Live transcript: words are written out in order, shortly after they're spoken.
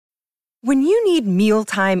When you need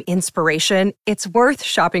mealtime inspiration, it's worth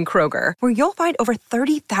shopping Kroger, where you'll find over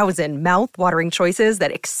 30,000 mouth-watering choices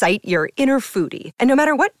that excite your inner foodie. And no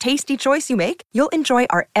matter what tasty choice you make, you'll enjoy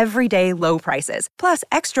our everyday low prices, plus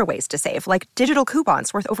extra ways to save, like digital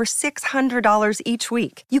coupons worth over $600 each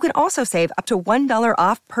week. You can also save up to $1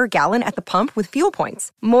 off per gallon at the pump with fuel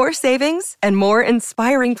points. More savings and more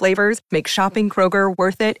inspiring flavors make shopping Kroger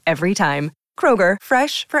worth it every time. Kroger,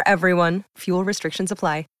 fresh for everyone. Fuel restrictions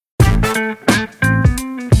apply.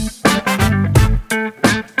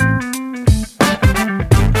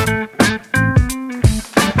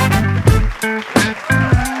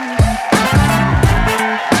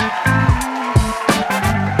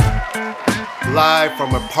 Live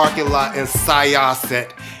from a parking lot in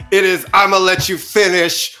Syosset, it is I'ma Let You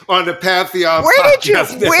Finish on the Pantheon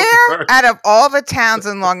Podcast Network. Where out of all the towns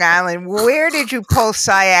in Long Island, where did you pull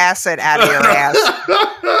Syosset out of your ass?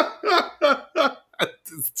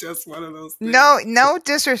 It's just one of those things. No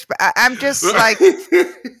disrespect. I'm just like,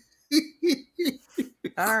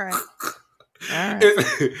 all right.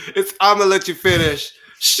 It's I'ma Let You Finish,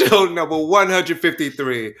 show number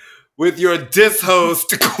 153, with your disc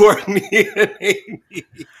host, Courtney and Amy.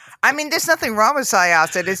 I mean, there's nothing wrong with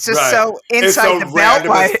Syosset. It's just Right. so inside the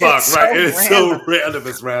beltway. It's so random.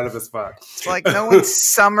 It's random as fuck. It's like no one's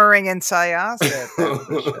summering in Syosset. That's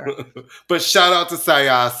for sure. But shout out to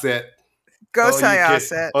Syosset. Go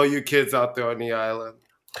Syosset. All you kids out there on the island.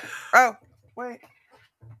 Oh, wait.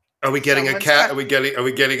 Are we getting a cat? Are we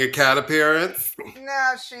getting a cat appearance?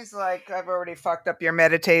 No, she's like, I've already fucked up your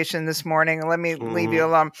meditation this morning. Let me leave you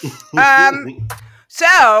alone.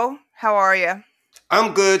 So, how are you?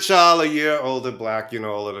 I'm good, child. A year older, black,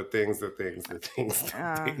 all of the things.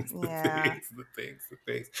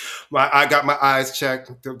 I got my eyes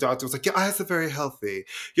checked. The doctor was like, your eyes are very healthy.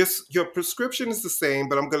 Your prescription is the same,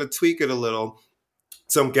 but I'm going to tweak it a little.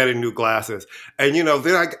 So I'm getting new glasses. And,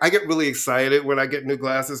 then I get really excited when I get new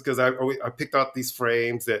glasses because I picked out these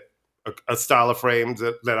frames a style of frames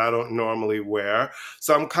that I don't normally wear.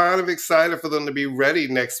 So I'm kind of excited for them to be ready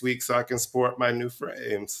next week so I can sport my new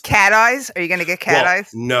frames. Cat eyes? Are you going to get cat eyes?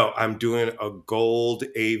 No, I'm doing a gold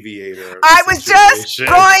aviator. I was just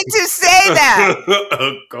going to say that.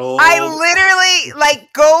 A gold. I literally,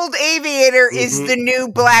 gold aviator is the new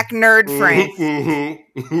black nerd frame.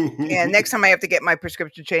 Yeah, next time I have to get my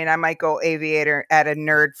prescription chain, I might go aviator at a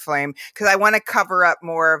nerd frame because I want to cover up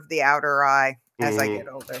more of the outer eye. As I get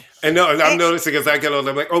older. And I'm noticing as I get older,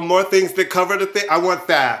 I'm like, more things that cover the thing. I want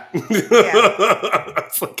that. Yeah.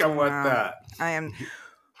 It's like, I want that. I am.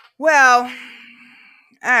 Well, all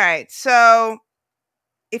right. So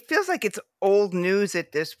it feels like it's old news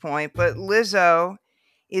at this point, but Lizzo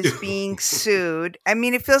is being sued. I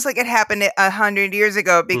mean, it feels like it happened 100 years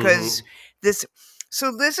ago because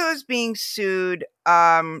So Lizzo is being sued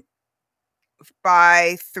by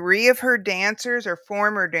 3 of her dancers or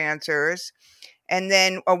former dancers. And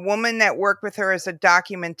then a woman that worked with her as a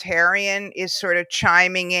documentarian is sort of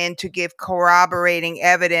chiming in to give corroborating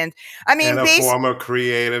evidence. I mean, and a former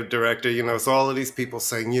creative director, so all of these people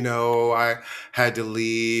saying, I had to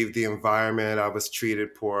leave the environment. I was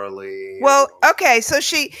treated poorly. Well, okay. So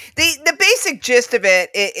the basic gist of it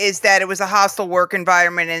is that it was a hostile work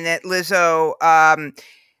environment and that Lizzo,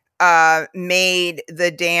 made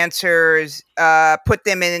the dancers put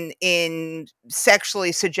them in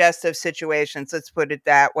sexually suggestive situations. Let's put it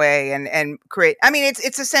that way, and create. I mean,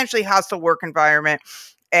 it's essentially hostile work environment,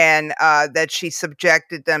 and that she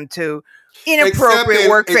subjected them to inappropriate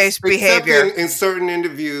workplace behavior. In certain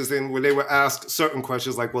interviews, and when they were asked certain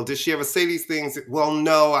questions, like, "Well, did she ever say these things?" Well,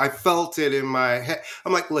 no, I felt it in my head.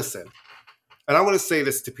 I'm like, listen, and I want to say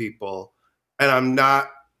this to people, and I'm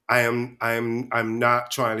not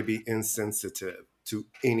trying to be insensitive to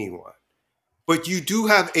anyone, but you do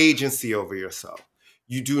have agency over yourself.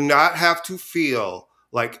 You do not have to feel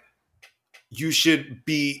like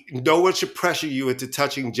no one should pressure you into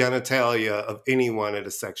touching genitalia of anyone at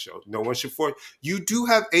a sex show. No one should force. You do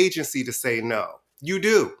have agency to say no. You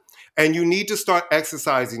do. And you need to start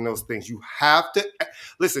exercising those things. You have to,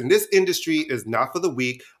 listen, this industry is not for the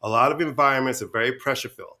weak. A lot of environments are very pressure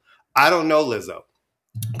filled. I don't know Lizzo.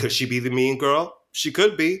 Could she be the mean girl? She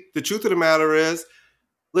could be. The truth of the matter is,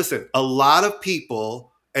 listen, a lot of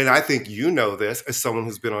people, and I think you know this as someone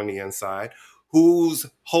who's been on the inside, whose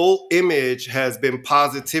whole image has been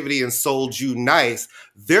positivity and sold you nice,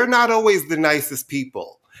 they're not always the nicest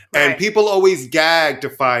people. Right. And people always gag to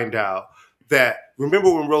find out that,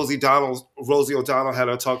 remember when Rosie O'Donnell had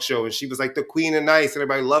her talk show and she was like the queen of nice and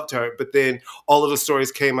everybody loved her, but then all of the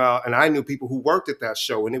stories came out and I knew people who worked at that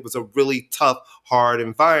show and it was a really tough, hard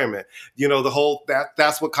environment. You know,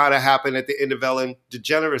 that's what kind of happened at the end of Ellen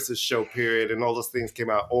DeGeneres' show period, and all those things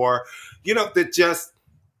came out. Or, you know, that just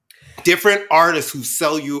different artists who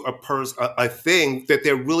sell you a thing that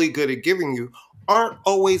they're really good at giving you aren't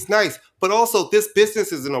always nice. But also, this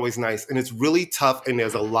business isn't always nice, and it's really tough, and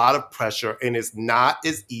there's a lot of pressure, and it's not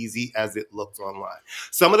as easy as it looks online.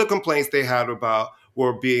 Some of the complaints they had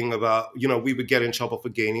were being about, you know, we would get in trouble for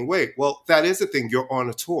gaining weight. Well, that is the thing. You're on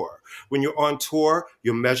a tour. When you're on tour,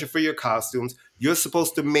 you're measured for your costumes. You're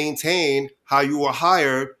supposed to maintain how you were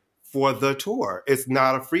hired for the tour. It's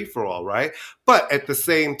not a free-for-all, right? But at the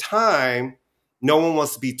same time, no one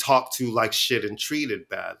wants to be talked to like shit and treated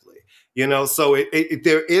badly. You know, so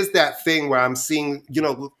there is that thing where I'm seeing, you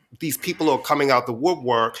know, these people are coming out the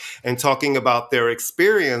woodwork and talking about their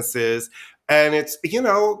experiences. And it's, you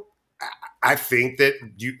know, I think that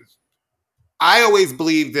I always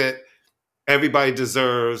believe that everybody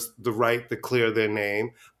deserves the right to clear their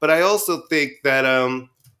name. But I also think that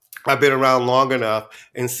I've been around long enough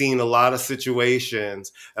and seen a lot of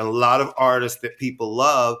situations and a lot of artists that people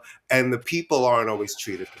love, and the people aren't always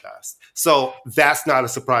treated the best. So that's not a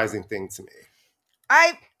surprising thing to me.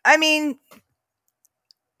 I mean,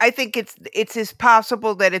 I think it's as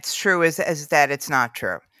possible that it's true as that it's not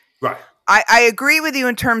true. Right. I agree with you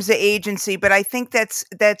in terms of agency, but I think that's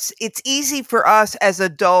it's easy for us as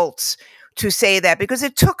adults to say that because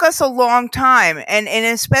it took us a long time, and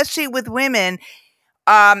especially with women,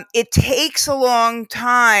 it takes a long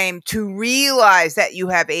time to realize that you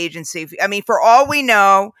have agency. I mean, for all we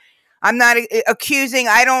know, I'm not accusing.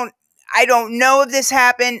 I don't know if this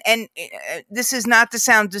happened, and this is not to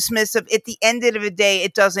sound dismissive. At the end of the day,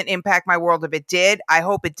 it doesn't impact my world. If it did, I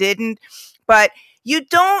hope it didn't. But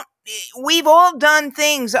we've all done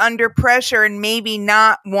things under pressure and maybe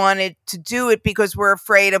not wanted to do it because we're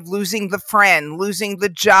afraid of losing the friend, losing the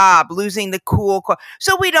job, losing the cool.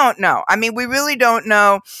 So we don't know. I mean, we really don't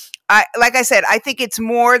know. Like I said, I think it's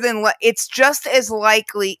more than, it's just as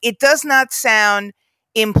likely. It does not sound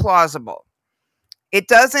implausible. It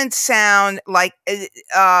doesn't sound like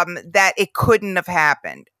that it couldn't have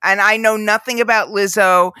happened. And I know nothing about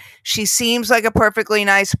Lizzo. She seems like a perfectly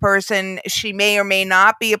nice person. She may or may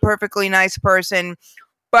not be a perfectly nice person,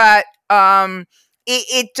 but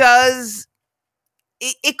it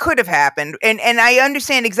could have happened. And I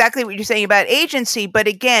understand exactly what you're saying about agency. But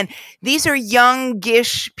again, these are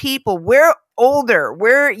youngish people. We're older.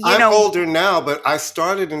 I'm older now, but I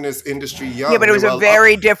started in this industry young. Yeah, but it was a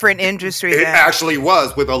very different industry. It actually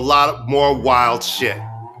was, with a lot more wild shit.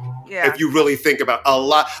 Yeah. If you really think about a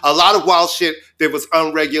lot of wild shit that was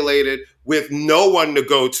unregulated, with no one to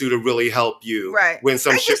go to really help you when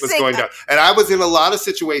some shit was going down. And I was in a lot of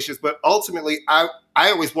situations, but ultimately I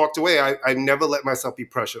always walked away. I never let myself be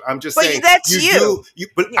pressured. I'm just saying that's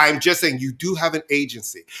I'm just saying you do have an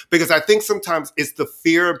agency, because I think sometimes it's the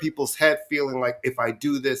fear in people's head feeling like, if I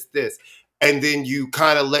do this, and then you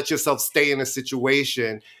kind of let yourself stay in a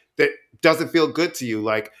situation that doesn't feel good to you.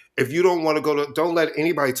 Like, if you don't want to don't let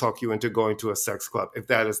anybody talk you into going to a sex club if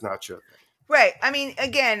that is not your thing. Right. I mean,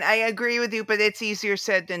 again, I agree with you, but it's easier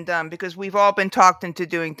said than done, because we've all been talked into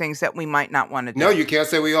doing things that we might not want to do. No, you can't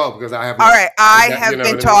say we all, because I haven't. All right. I have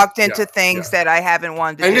been talked into things that I haven't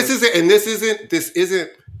wanted to do. This isn't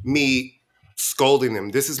me scolding them.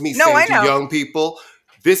 This is me saying to young people,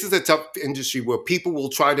 this is a tough industry where people will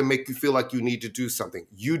try to make you feel like you need to do something.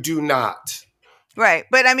 You do not. Right.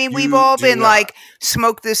 But I mean, we've all been like,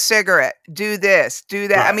 smoke this cigarette, do this, do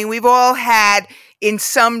that. Right. I mean, we've all had, in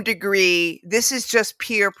some degree, this is just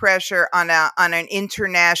peer pressure on an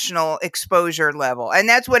international exposure level. And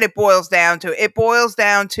that's what it boils down to. It boils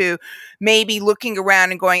down to maybe looking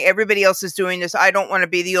around and going, everybody else is doing this. I don't want to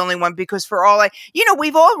be the only one, because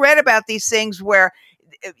we've all read about these things where,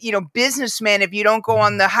 businessmen, if you don't go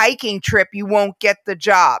on the hiking trip, you won't get the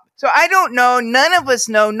job. So I don't know. None of us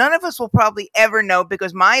know. None of us will probably ever know,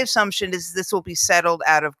 because my assumption is this will be settled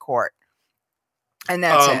out of court. And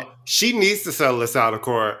that's it. She needs to settle this out of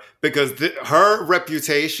court, because her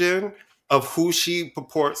reputation of who she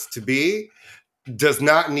purports to be does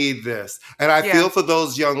not need this. And I feel for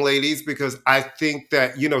those young ladies, because I think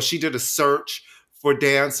that, she did a search for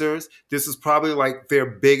dancers. This is probably like their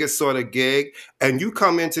biggest sort of gig. And you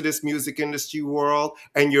come into this music industry world,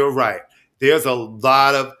 and you're right. There's a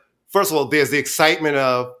lot of, first of all, there's the excitement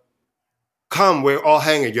of, come, we're all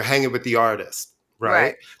hanging. You're hanging with the artist,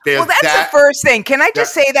 right? Well, that's the first thing. Can I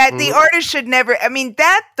just say that the artist should never,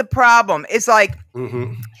 that's the problem. It's like,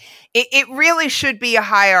 it really should be a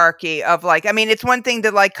hierarchy of like, I mean, it's one thing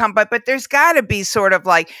to like come, but there's got to be sort of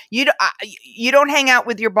like, you don't hang out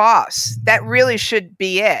with your boss. That really should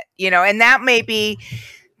be it, and that may be,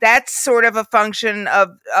 that's sort of a function of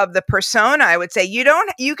the persona. I would say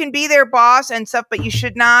you can be their boss and stuff, but you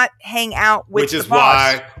should not hang out with the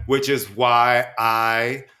boss. Which is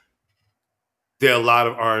why there are a lot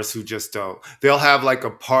of artists who just don't. They'll have like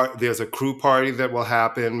there's a crew party that will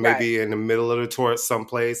happen maybe in the middle of the tour at some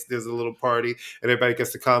place. There's a little party and everybody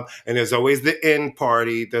gets to come. And there's always the end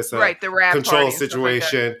party. There's a the rap control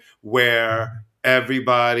situation where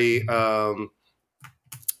everybody,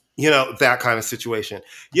 that kind of situation,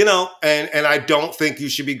 and I don't think you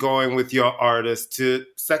should be going with your artist to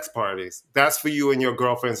sex parties. That's for you and your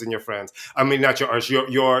girlfriends and your friends. I mean, not your artists,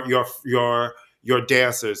 your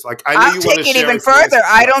dancers. Like, I know I'll you want to take it share even further.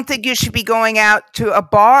 I don't think you should be going out to a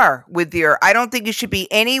bar with I don't think you should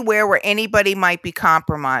be anywhere where anybody might be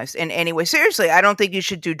compromised in any way. Seriously, I don't think you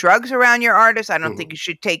should do drugs around your artists. I don't think you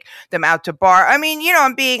should take them out to bar. I mean,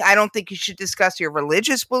 I don't think you should discuss your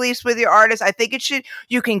religious beliefs with your artists. I think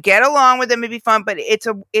you can get along with them and be fun, but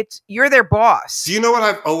you're their boss. Do you know what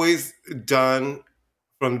I've always done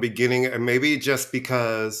from the beginning? And maybe just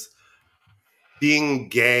because being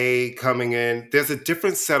gay coming in, there's a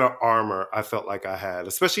different set of armor I felt like I had,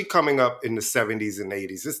 especially coming up in the 70s and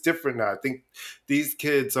 80s. It's different now. I think these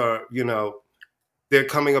kids are, they're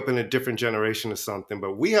coming up in a different generation or something,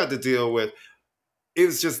 but we had to deal with, it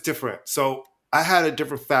was just different. So I had a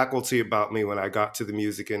different faculty about me when I got to the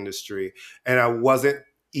music industry, and I wasn't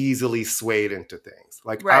easily swayed into things.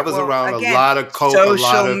 Like, I was around a lot of coke,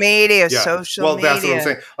 social media. That's what I'm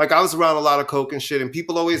saying. Like, I was around a lot of coke and shit, and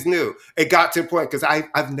people always knew. It got to a point, because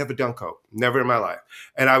I've never done coke, never in my life.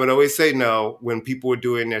 And I would always say no when people were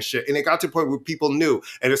doing their shit. And it got to a point where people knew.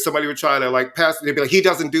 And if somebody would try to like pass it, they'd be like, he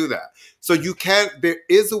doesn't do that. So there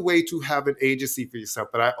is a way to have an agency for yourself.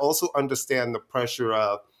 But I also understand the pressure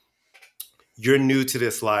of, you're new to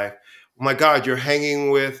this life. Oh my God, you're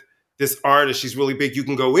hanging with this artist, she's really big, you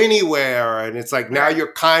can go anywhere. And it's like, now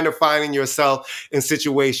you're kind of finding yourself in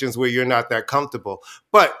situations where you're not that comfortable.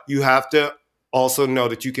 But you have to also know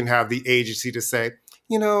that you can have the agency to say,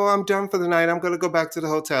 I'm done for the night, I'm going to go back to the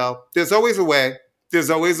hotel. There's always a way. There's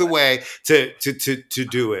always a way to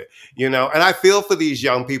do it, And I feel for these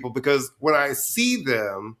young people, because when I see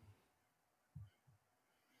them,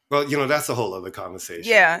 well, that's a whole other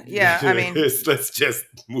conversation. Yeah. I mean, let's just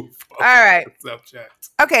move on. All right. Subject.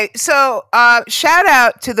 Okay, so shout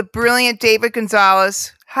out to the brilliant David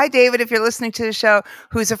Gonzalez. Hi, David, if you're listening to the show,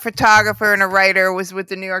 who's a photographer and a writer, was with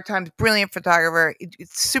the New York Times, brilliant photographer,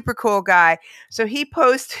 super cool guy. So he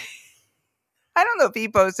posted, I don't know if he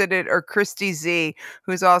posted it or Christy Z,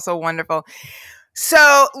 who's also wonderful.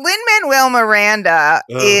 So Lin-Manuel Miranda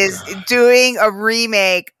is doing a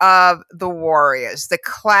remake of The Warriors, the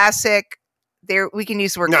classic. We can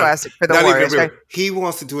use the word classic for The Warriors. Right? He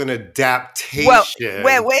wants to do an adaptation. Well,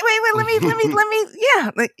 wait. Let me.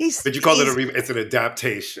 Yeah, but you call it a remake? It's an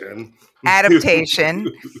adaptation.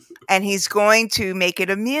 Adaptation, and he's going to make it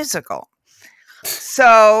a musical.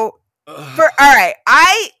 So, all right,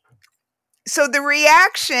 So the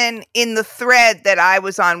reaction in the thread that I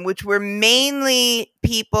was on, which were mainly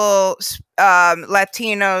people,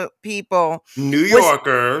 Latino people, New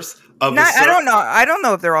Yorkers. I don't know. I don't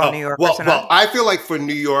know if they're all New Yorkers or not. Well, I feel like for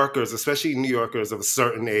New Yorkers, especially New Yorkers of a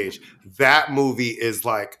certain age, that movie is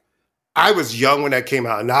like, I was young when that came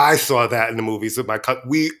out, and I saw that in the movies with my cousin.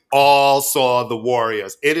 We all saw The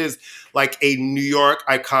Warriors. It is like a New York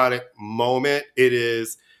iconic moment. It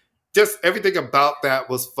is just everything about that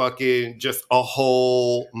was fucking just a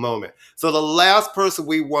whole moment. So the last person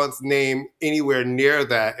we once named anywhere near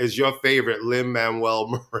that is your favorite, Lin-Manuel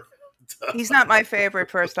Miranda. He's not my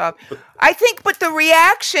favorite, first off. I think, but the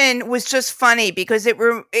reaction was just funny because it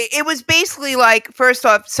was basically like, first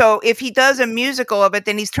off, so if he does a musical of it,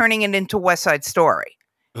 then he's turning it into West Side Story,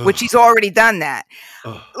 which he's already done that.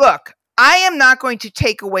 Look, I am not going to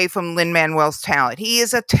take away from Lin-Manuel's talent. He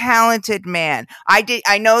is a talented man.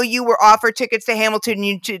 I know you were offered tickets to Hamilton.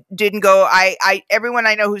 You didn't go. Everyone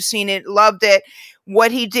I know who's seen it loved it.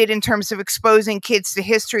 What he did in terms of exposing kids to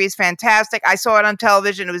history is fantastic. I saw it on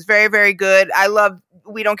television. It was very, very good. I love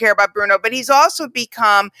We Don't Care About Bruno, but he's also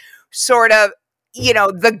become sort of,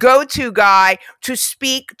 the go-to guy to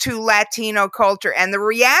speak to Latino culture. And the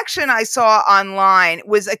reaction I saw online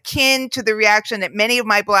was akin to the reaction that many of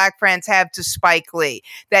my Black friends have to Spike Lee,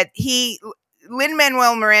 that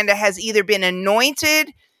Lin-Manuel Miranda has either been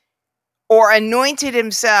anointed or anointed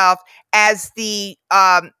himself as the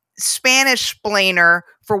Spanish splainer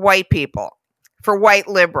for white people, for white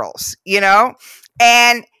liberals,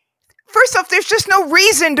 and First off, there's just no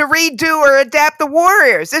reason to redo or adapt the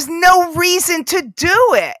Warriors. There's no reason to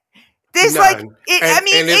do it. There's None. And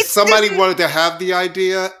if it's somebody wanted to have the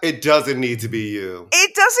idea, it doesn't need to be you.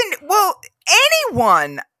 It doesn't. Well,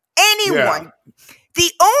 anyone. Yeah.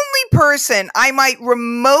 The only person I might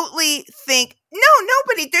remotely think,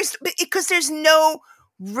 nobody. Because there's no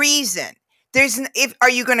reason. Are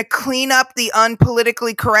you going to clean up the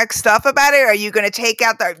unpolitically correct stuff about it? Are you going to take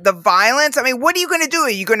out the violence? I mean, what are you going to do? Are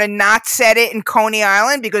you going to not set it in Coney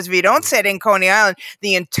Island? Because if you don't set it in Coney Island,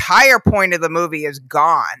 the entire point of the movie is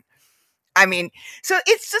gone. I mean, so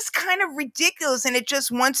it's just kind of ridiculous. And it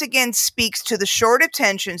just once again speaks to the short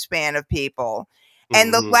attention span of people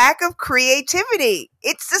and the lack of creativity.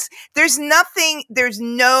 It's just, there's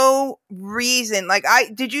no reason. Like,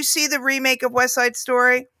 did you see the remake of West Side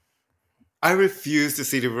Story? I refuse to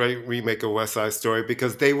see the remake of West Side Story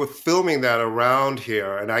because they were filming that around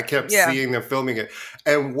here and I kept seeing them filming it.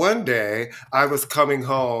 And one day I was coming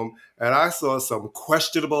home and I saw some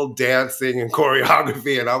questionable dancing and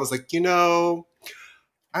choreography and I was like,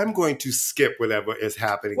 I'm going to skip whatever is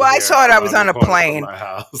happening. Well, I saw it. I was on a plane. My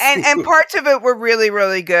house. and parts of it were really,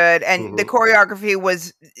 really good. And the choreography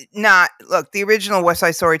was not, look, the original West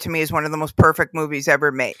Side Story to me is one of the most perfect movies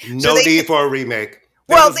ever made. No need for a remake.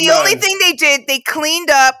 Well, the only thing they did, they cleaned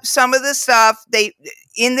up some of the stuff.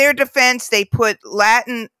 In their defense, they put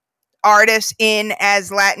Latin artists in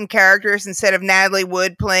as Latin characters instead of Natalie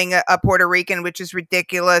Wood playing a Puerto Rican, which is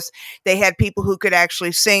ridiculous. They had people who could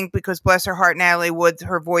actually sing because, bless her heart, Natalie Wood,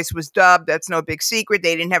 her voice was dubbed. That's no big secret.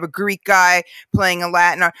 They didn't have a Greek guy playing a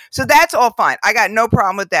Latin art. So that's all fine. I got no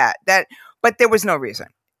problem with that. But there was no reason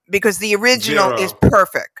because the original is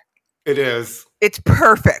perfect. It is. It's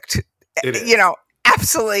perfect. It is.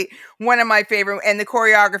 Absolutely one of my favorite, and the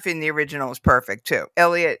choreography in the original is perfect too.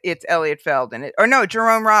 It's Elliot Feld in it, or no,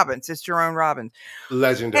 Jerome Robbins. It's Jerome Robbins.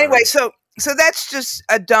 Legendary. Anyway, so that's just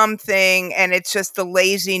a dumb thing, and it's just the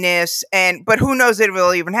laziness. But who knows if it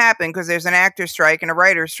will even happen because there's an actor strike and a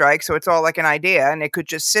writer strike, so it's all like an idea, and it could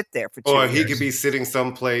just sit there for 2 years. Or he could be sitting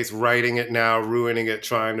someplace, writing it now, ruining it,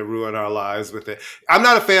 trying to ruin our lives with it. I'm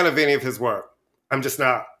not a fan of any of his work. I'm just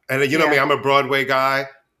not. And you know me, I'm a Broadway guy.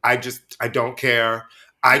 I don't care.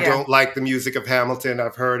 I don't like the music of Hamilton.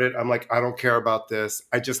 I've heard it. I'm like, I don't care about this.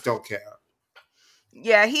 I just don't care.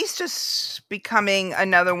 Yeah, he's just becoming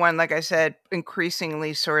another one, like I said,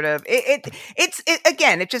 increasingly sort of.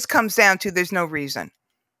 It just comes down to there's no reason.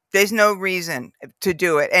 There's no reason to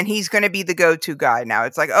do it. And he's going to be the go-to guy now.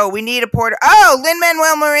 It's like, we need a porter. Oh,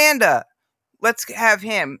 Lin-Manuel Miranda. Let's have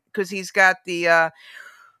him because he's got the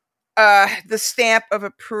stamp of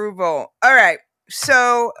approval. All right.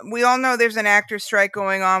 So we all know there's an actor strike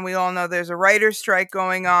going on. We all know there's a writer's strike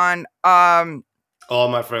going on. All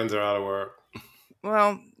my friends are out of work.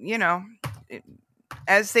 Well,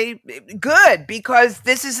 good because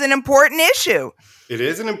this is an important issue. It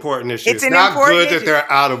is an important issue. It's not good that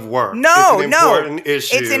they're out of work. No, it's an important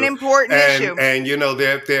issue. It's an important issue. And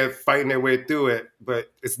they're fighting their way through it,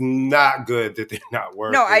 but it's not good that they're not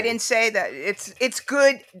working. No, I didn't say that. It's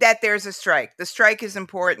good that there's a strike. The strike is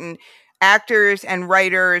important. Actors and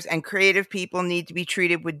writers and creative people need to be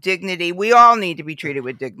treated with dignity. We all need to be treated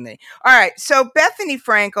with dignity. All right. So Bethany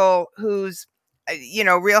Frankel, who's,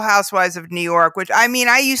 Real Housewives of New York, which I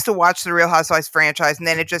used to watch the Real Housewives franchise and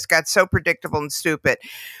then it just got so predictable and stupid.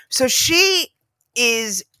 So she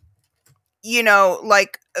is,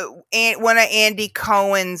 like one of Andy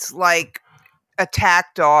Cohen's like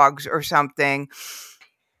attack dogs or something.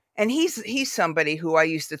 And he's somebody who I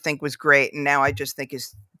used to think was great. And now I just think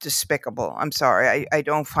is despicable. I'm sorry. I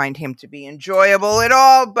don't find him to be enjoyable at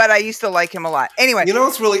all, but I used to like him a lot. Anyway. You know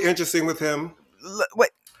what's really interesting with him? What?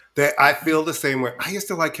 That I feel the same way. I used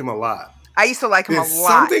to like him a lot. I used to like him a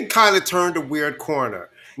lot. Something kind of turned a weird corner.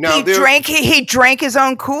 Now he drank his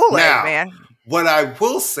own Kool-Aid, man. What I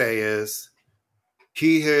will say is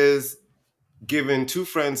he has given two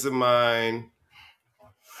friends of mine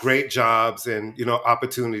great jobs and,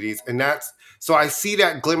 opportunities. And so I see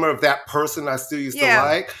that glimmer of that person I still used to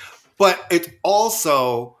like. But it's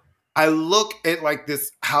also, I look at like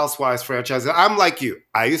this Housewives franchise. And I'm like you.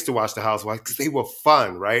 I used to watch the Housewives because they were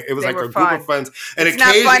fun, right? It was like a group of friends. And it's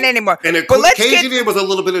not fun anymore. And occasionally it was a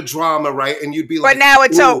little bit of drama, right? And you'd be like, but now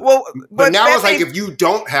it's but now it's like if you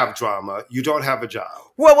don't have drama, you don't have a job.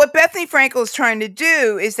 Well, what Bethany Frankel is trying to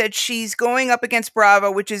do is that she's going up against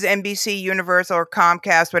Bravo, which is NBC, Universal, or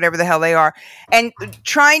Comcast, whatever the hell they are, and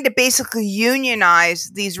trying to basically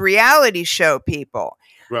unionize these reality show people.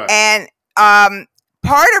 Right. And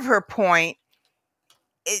part of her point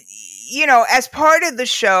as part of the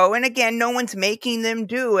show, and again, no one's making them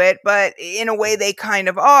do it, but in a way they kind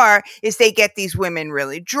of are, is they get these women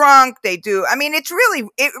really drunk. They do. I mean, it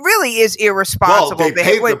really is irresponsible.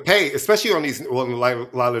 Well, the pay, especially on these, well, like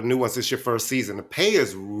a lot of the new ones, it's your first season. The pay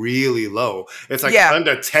is really low. It's like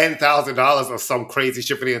under $10,000 or some crazy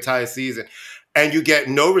shit for the entire season. And you get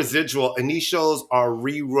no residual, and these shows are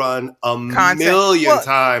rerun a million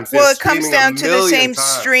times. Well, it comes down to the same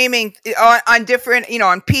streaming on different,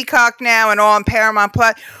 on Peacock now and all on Paramount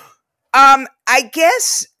Plus. I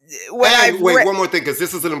guess wait, one more thing, because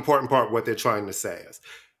this is an important part of what they're trying to say is,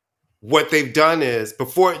 what they've done is,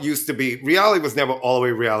 before it used to be, reality was never all the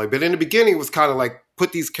way reality, but in the beginning it was kind of like,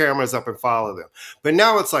 put these cameras up and follow them. But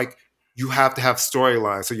now it's like, you have to have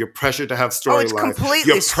storylines. So you're pressured to have storylines.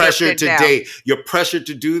 You're pressured to date. You're pressured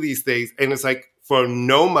to do these things. And it's like, for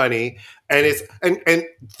no money. And it's and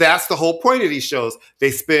that's the whole point of these shows.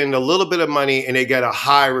 They spend a little bit of money and they get a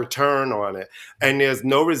high return on it. And there's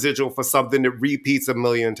no residual for something that repeats a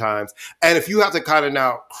million times. And if you have to kind of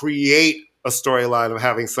now create a storyline of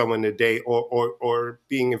having someone to date or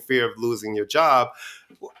being in fear of losing your job,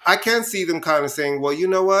 I can see them kind of saying, well, you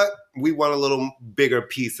know what? We want a little bigger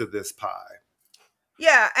piece of this pie.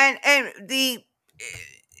 Yeah, and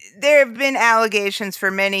there have been allegations for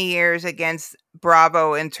many years against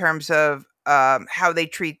Bravo in terms of how they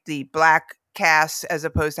treat the black cast as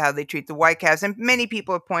opposed to how they treat the white cast. And many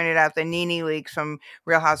people have pointed out that Nene Leakes from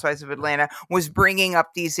Real Housewives of Atlanta was bringing up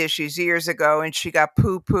these issues years ago, and she got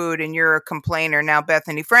poo-pooed, and you're a complainer. Now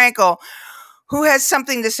Bethany Frankel, who has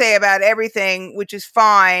something to say about everything, which is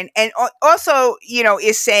fine. And also,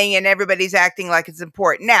 is saying, and everybody's acting like it's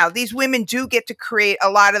important. Now, these women do get to create, a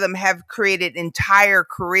lot of them have created entire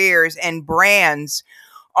careers and brands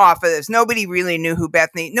off of this. Nobody really knew who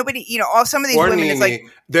Bethany, some of these women, Nene, it's like,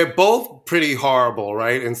 they're both pretty horrible,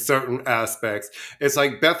 right? In certain aspects. It's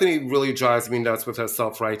like Bethany really drives me nuts with her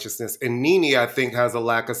self-righteousness. And Nene, I think, has a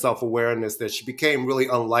lack of self-awareness that she became really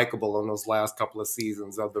unlikable on those last couple of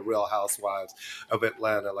seasons of The Real Housewives of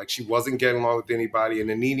Atlanta. Like, she wasn't getting along with anybody. And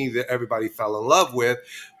the Nene that everybody fell in love with,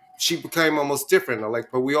 she became almost different.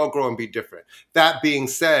 Like, but we all grow and be different. That being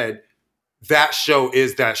said, that show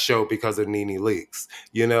is that show because of Nene Leakes.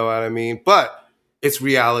 You know what I mean? But it's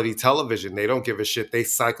reality television. They don't give a shit. They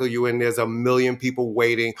cycle you in. There's a million people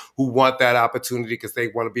waiting who want that opportunity because they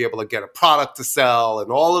want to be able to get a product to sell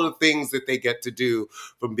and all of the things that they get to do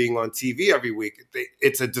from being on TV every week.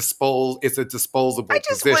 It's a disposable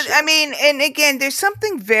position. And again, there's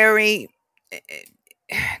something very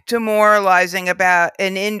demoralizing about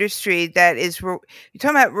an industry that is, you're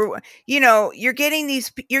talking about, you're getting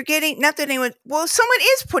not that anyone, well, someone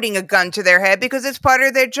is putting a gun to their head because it's part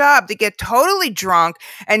of their job to get totally drunk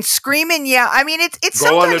and scream and yell. I mean, it's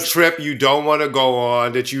go on a trip you don't want to go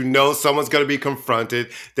on, that someone's going to be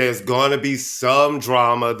confronted. There's going to be some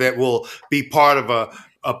drama that will be part of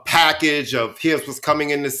a package of here's what's coming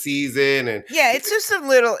in the season. And yeah, it's just a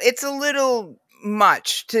little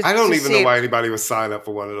much to I don't even know why anybody would sign up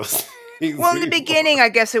for one of those things. Well, in the beginning, I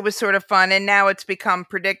guess it was sort of fun, and now it's become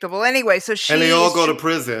predictable. Anyway, so and they all go to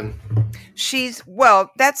prison.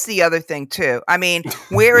 That's the other thing too. I mean,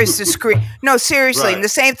 where is the screen? No, seriously. Right. And the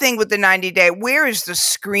same thing with the 90-day. Where is the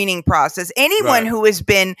screening process? Anyone who has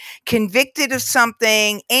been convicted of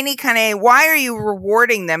something, any kind of, why are you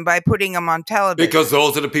rewarding them by putting them on television? Because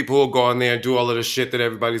those are the people who go on there and do all of the shit that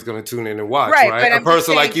everybody's going to tune in and watch, right? A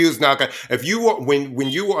person like you is not going to, if you were, when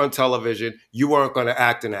you were on television, you weren't going to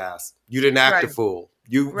act an ass. You didn't act a fool.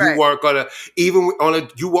 You weren't gonna, you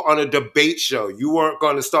were on a debate show. You weren't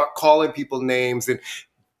gonna start calling people names and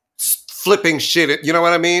flipping shit. You know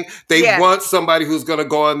what I mean? They want somebody who's gonna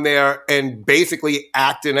go on there and basically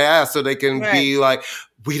act an ass so they can be like,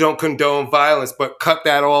 we don't condone violence, but cut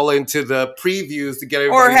that all into the previews to get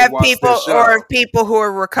everybody to watch the show. Or people who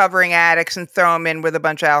are recovering addicts and throw them in with a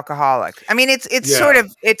bunch of alcoholics. I mean, it's sort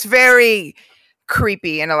of, it's very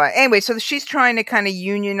creepy and a lot. Anyway, so she's trying to kind of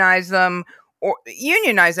unionize them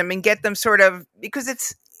and get them sort of,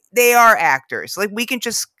 because they are actors. Like, we can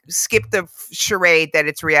just skip the charade that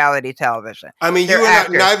it's reality television. I mean,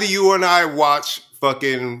 neither you and I watch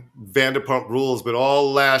fucking Vanderpump Rules, but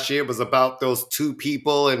all last year was about those two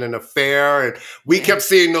people and an affair, and we kept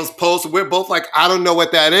seeing those posts. We're both like, I don't know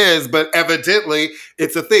what that is, but evidently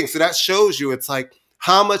it's a thing. So that shows you, it's like,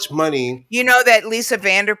 how much money? You know that Lisa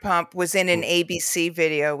Vanderpump was in an ABC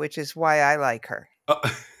video, which is why I like her.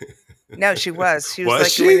 No, she was. She was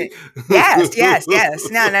like, she? Yes.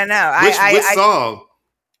 No. Which song?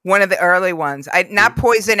 One of the early ones. Not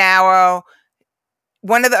Poison Arrow.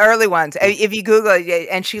 One of the early ones. If you Google it,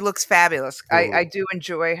 and she looks fabulous. I do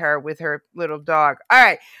enjoy her with her little dog. All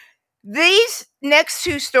right. These next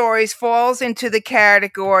two stories falls into the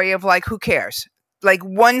category of like, who cares? Like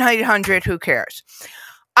 100, who cares?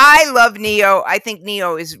 I love Neo. I think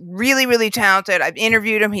Neo is really, really talented. I've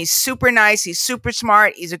interviewed him. He's super nice. He's super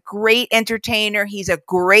smart. He's a great entertainer. He's a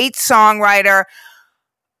great songwriter.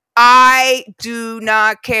 I do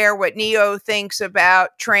not care what Neo thinks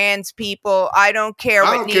about trans people. I don't care I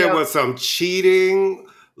what don't Neo. care what some cheating,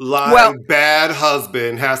 lying, Well, bad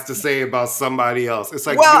husband has to say about somebody else. It's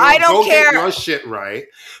like, well, I girl, don't go get care. your shit right.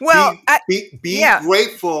 Well, Be yeah.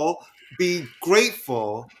 grateful. Be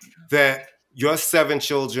grateful that your 7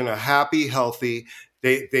 children are happy, healthy.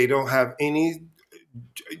 They don't have any,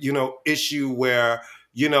 issue where,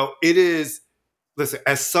 it is. Listen,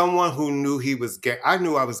 as someone who knew he was gay, I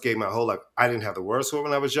knew I was gay my whole life. I didn't have the words for it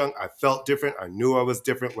when I was young. I felt different. I knew I was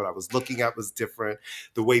different. What I was looking at was different.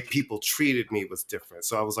 The way people treated me was different.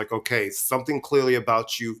 So I was like, okay, something clearly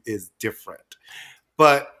about you is different.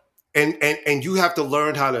 But and you have to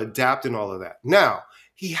learn how to adapt and all of that. Now,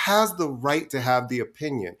 he has the right to have the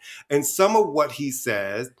opinion. And some of what he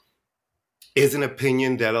says is an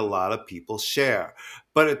opinion that a lot of people share.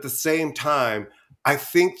 But at the same time, I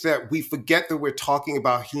think that we forget that we're talking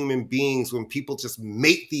about human beings when people just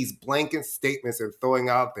make these blanket statements and throwing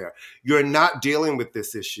out there. You're not dealing with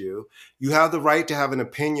this issue. You have the right to have an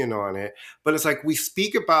opinion on it. But it's like we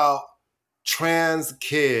speak about trans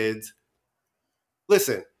kids.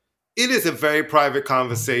 Listen, it is a very private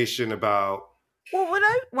conversation about Well, what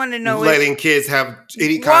I want to know letting is kids have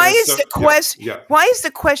any kind why of is the question? yeah, Why is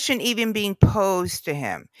the question even being posed to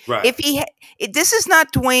him? right, If this is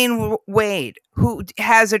not Dwayne Wade who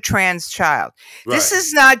has a trans child. This right.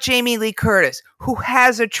 is not Jamie Lee Curtis who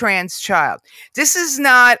has a trans child. This is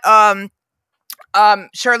not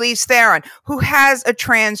Charlize Theron, who has a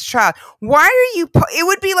trans child. Why are you? It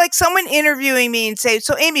would be like someone interviewing me and say,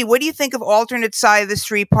 "So, Amy, what do you think of alternate side of the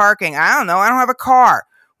street parking?" I don't know. I don't have a car.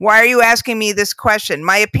 Why are you asking me this question?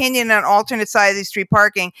 My opinion on alternate side of the street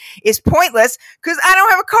parking is pointless because I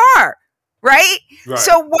don't have a car, right? Right.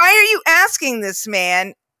 So why are you asking this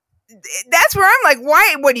man? That's where I'm like,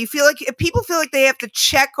 why? What do you feel like? If people feel like they have to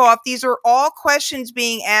check off, these are all questions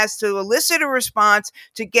being asked to elicit a response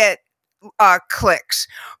to get clicks,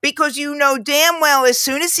 because you know damn well as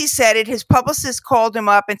soon as he said it, his publicist called him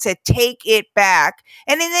up and said, "Take it back,"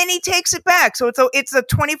 and then he takes it back. So it's a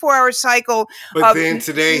 24-hour cycle. But then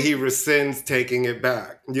today he rescinds taking it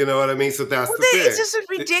back. You know what I mean? So that's the thing. It's just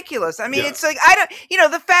ridiculous. I mean, it's like I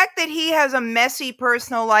don't. The fact that he has a messy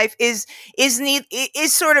personal life is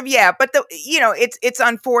sort of but it's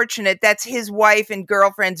unfortunate. That's his wife and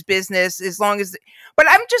girlfriend's business. As long as, but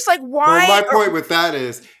I'm just like, why? Well, my point with that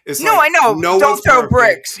is, no, I know. No don't one's throw perfect.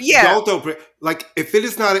 bricks. Yeah, don't throw bricks. Like, if it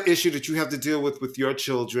is not an issue that you have to deal with your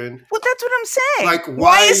children, well, that's what I'm saying. Like,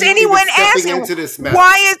 why is are you anyone even stepping asking into this mess?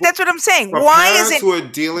 That's what I'm saying. For Why parents is it? who are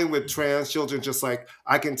dealing with trans children, just like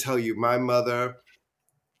I can tell you, my mother,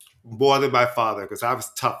 more than my father, because I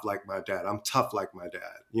was tough like my dad. I'm tough like my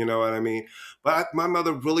dad. You know what I mean? But my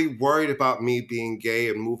mother really worried about me being gay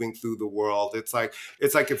and moving through the world. It's like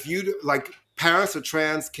if you like parents of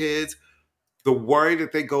trans kids, the worry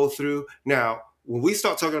that they go through. Now, when we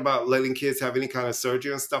start talking about letting kids have any kind of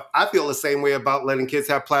surgery and stuff, I feel the same way about letting kids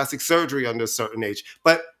have plastic surgery under a certain age.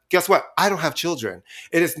 But guess what? I don't have children.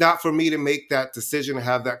 It is not for me to make that decision and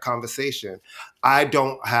have that conversation. I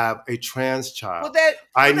don't have a trans child.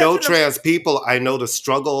 I know trans people. I know the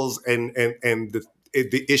struggles and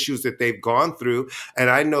the issues that they've gone through. And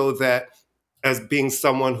I know that as being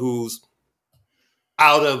someone who's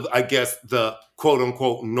out of, I guess, the quote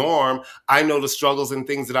unquote norm, I know the struggles and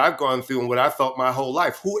things that I've gone through and what I felt my whole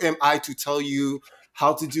life. Who am I to tell you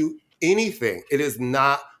how to do anything? It is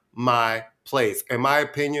not my place. And my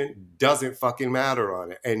opinion doesn't fucking matter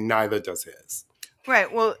on it. And neither does his.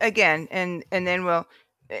 Right. Well, again, and then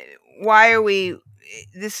why are we?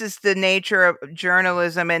 This is the nature of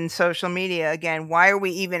journalism and social media. Again, why are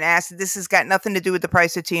we even asked? This has got nothing to do with the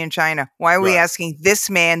price of tea in China. Why are we asking this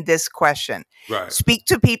man this question? Right. Speak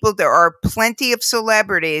to people. There are plenty of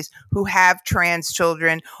celebrities who have trans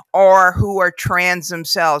children or who are trans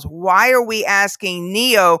themselves. Why are we asking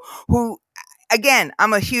Neo, who, again,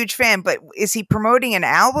 I'm a huge fan, but is he promoting an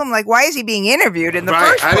album? Like, why is he being interviewed in the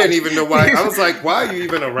first place? I didn't even know why. I was like, why are you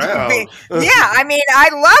even around? I mean, I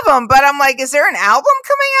love him, but I'm like, is there an album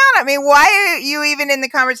coming out? I mean, why are you even in the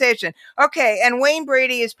conversation? Okay, and Wayne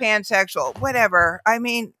Brady is pansexual. Whatever. I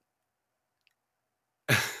mean,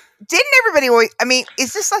 didn't everybody always, I mean,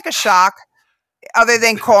 is this like a shock other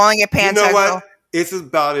than calling it pansexual? You know what? It's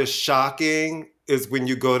about as shocking as when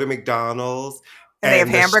you go to McDonald's And they have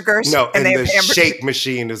hamburgers? No, and the hamburgers. shake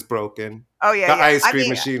machine is broken. Oh, yeah, The ice cream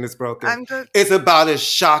machine is broken. I'm good. It's about as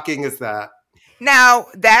shocking as that. Now,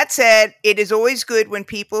 that said, it is always good when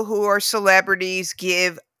people who are celebrities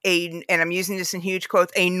give and I'm using this in huge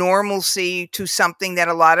quotes, a normalcy to something that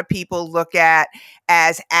a lot of people look at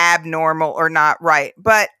as abnormal or not right.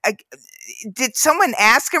 But did someone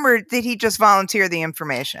ask him, or did he just volunteer the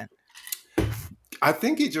information? I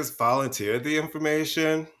think he just volunteered the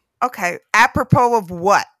information. Okay. Apropos of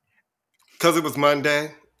what? Because it was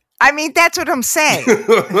Monday. I mean, that's what I'm saying.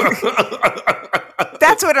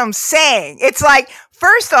 That's what I'm saying. It's like,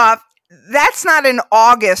 first off, that's not an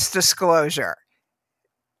August disclosure.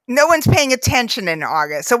 No one's paying attention in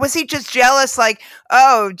August. So was he just jealous? Like,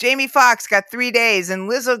 oh, Jamie Foxx got 3 days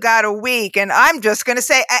and Lizzo got a week. And I'm just going to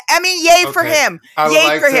say, I mean, yay for him.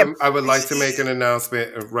 Yay for him. I would like to make an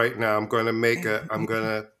announcement right now. I'm going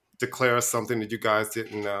to declare something that you guys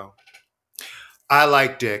didn't know. I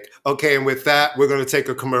like dick. Okay, and with that, we're going to take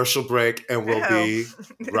a commercial break, and we'll be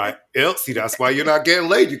right. Ill. See, that's why you're not getting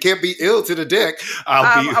laid. You can't be ill to the dick.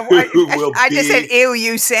 I just said ew,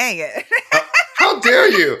 you saying it. How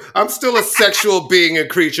dare you? I'm still a sexual being and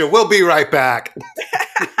creature. We'll be right back.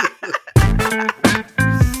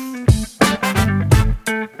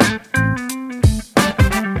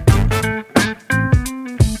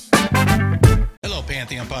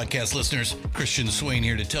 Pantheon podcast listeners, Christian Swain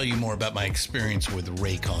here to tell you more about my experience with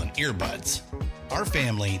Raycon earbuds. Our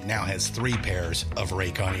family now has 3 pairs of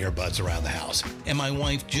Raycon earbuds around the house, and my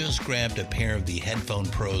wife just grabbed a pair of the Headphone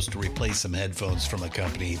Pros to replace some headphones from a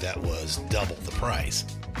company that was double the price.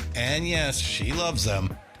 And yes, she loves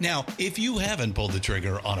them. Now, if you haven't pulled the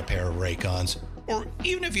trigger on a pair of Raycons, or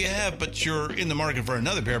even if you have, but you're in the market for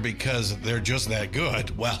another pair because they're just that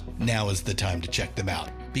good, well, now is the time to check them out,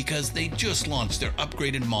 because they just launched their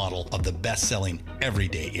upgraded model of the best-selling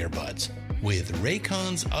everyday earbuds. With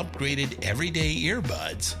Raycon's upgraded everyday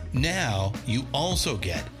earbuds, now you also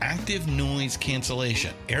get active noise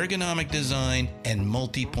cancellation, ergonomic design, and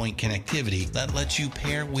multi-point connectivity that lets you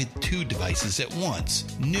pair with 2 devices at once.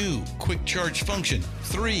 New quick charge function,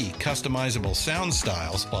 3 customizable sound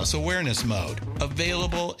styles, plus awareness mode.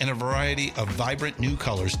 Available in a variety of vibrant new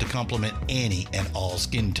colors to complement any and all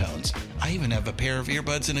skin tones. I even have a pair of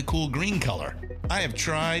earbuds in a cool green color. I have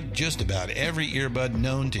tried just about every earbud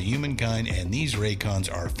known to humankind, and these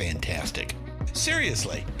Raycons are fantastic.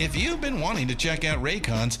 Seriously, if you've been wanting to check out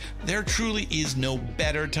Raycons, there truly is no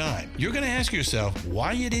better time. You're going to ask yourself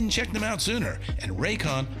why you didn't check them out sooner, and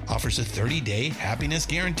Raycon offers a 30-day happiness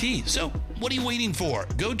guarantee. So what are you waiting for?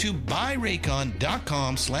 Go to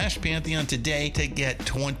buyraycon.com/Pantheon today to get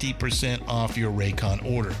 20% off your Raycon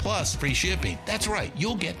order, plus free shipping. That's right,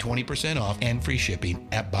 you'll get 20% off and free shipping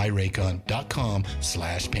at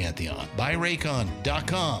buyraycon.com/Pantheon.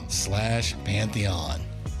 buyraycon.com/Pantheon.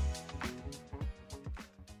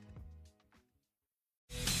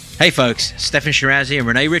 Hey folks, Stefan Shirazi and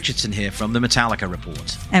Renee Richardson here from the Metallica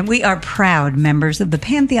Report. And we are proud members of the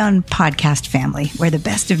Pantheon podcast family, where the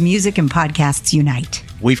best of music and podcasts unite.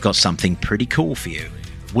 We've got something pretty cool for you.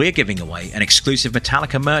 We're giving away an exclusive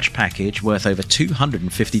Metallica merch package worth over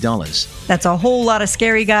 $250. That's a whole lot of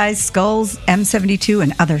Scary Guys, Skulls, M72,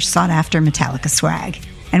 and other sought-after Metallica swag.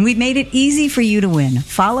 And we've made it easy for you to win.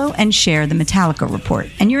 Follow and share the Metallica Report,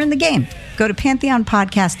 and you're in the game. Go to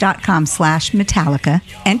pantheonpodcast.com/Metallica,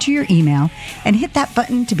 enter your email, and hit that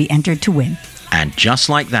button to be entered to win. And just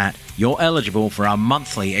like that, you're eligible for our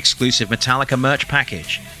monthly exclusive Metallica merch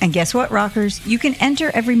package. And guess what, rockers? You can enter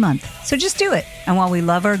every month, so just do it. And while we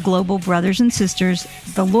love our global brothers and sisters,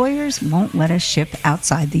 the lawyers won't let us ship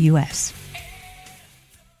outside the U.S.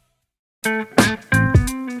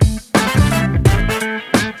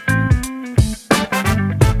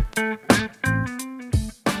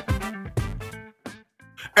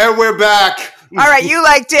 And we're back. All right, you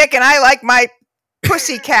like dick, and I like my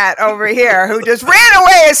pussycat over here, who just ran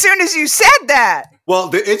away as soon as you said that. Well,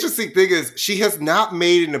 the interesting thing is she has not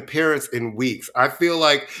made an appearance in weeks. I feel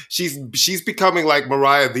like she's becoming like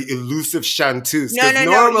Mariah, the elusive chanteuse. No. You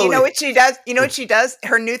know what she does?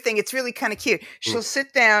 Her new thing, it's really kind of cute. She'll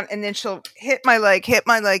sit down and then she'll hit my leg, hit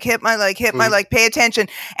my leg, pay attention.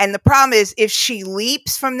 And the problem is, if she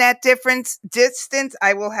leaps from that distance,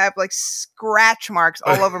 I will have like scratch marks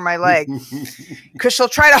all over my leg. Because she'll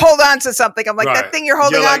try to hold on to something. I'm like, right. That thing you're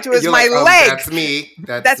holding on to is my leg. That's me.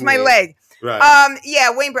 That's my leg. Right. Yeah,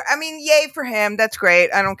 Wayne. I mean, yay for him. That's great.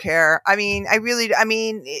 I don't care. I mean,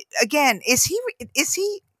 again, is he?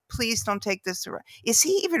 Please don't take this. Is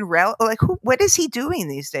he even what is he doing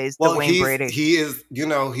these days? Well, Wayne Brady. He is.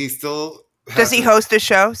 He still does he host a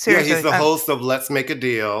show? Seriously, yeah, he's the host of Let's Make a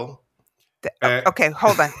Deal. Okay,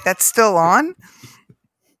 hold on. That's still on?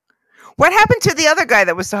 What happened to the other guy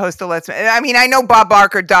that was the host of Let's? I mean, I know Bob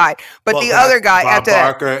Barker died, but the other guy Bob after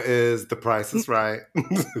that. Barker is The Price is Right.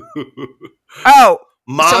 Oh,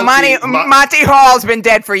 so Monty Monty Hall's been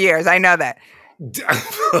dead for years. I know that.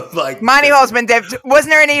 like Monty Hall's been dead.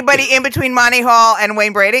 Wasn't there anybody in between Monty Hall and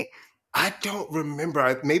Wayne Brady? I don't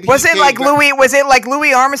remember. Maybe Was it like Louis? Was it like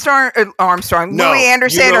Louis Armstrong? No, Louis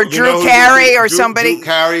Anderson, or Drew who Carey, or somebody? Drew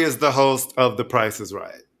Carey is the host of The Price is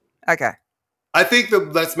Right. Okay. I think the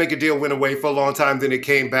Let's Make a Deal went away for a long time. Then it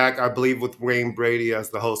came back, I believe, with Wayne Brady as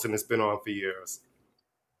the host, and it's been on for years.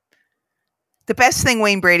 The best thing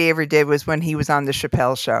Wayne Brady ever did was when he was on the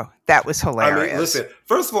Chappelle Show. That was hilarious. I mean, listen,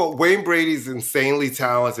 first of all, Wayne Brady's insanely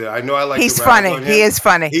talented. I know I like He's funny. He is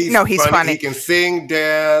funny. He's funny. He can sing,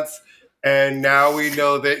 dance, and now we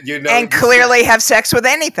know that, and clearly have sex with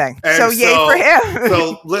anything. So yay for him.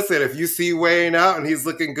 So listen, if you see Wayne out and he's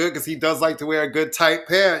looking good, because he does like to wear a good tight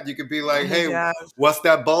pant, you could be like, hey, what's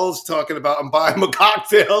that bulge talking about? I'm buying him a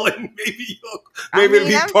cocktail, and maybe it'll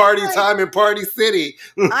be party time in Party City.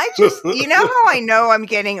 I just, how I know I'm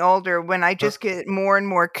getting older? When I just get more and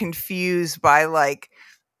more confused by like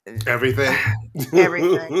everything.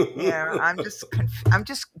 Yeah, I'm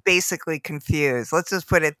just basically confused. Let's just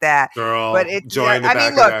put it that. Girl, but join the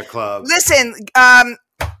back of that club. Listen,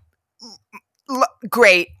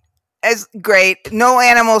 great. No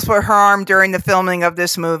animals were harmed during the filming of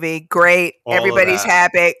this movie. Great. Everybody's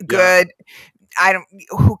happy. Good. Yeah.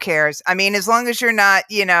 Who cares? I mean, as long as you're not,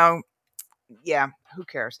 who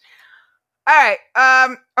cares? All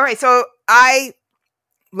right. So I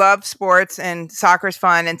love sports, and soccer's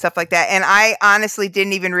fun and stuff like that. And I honestly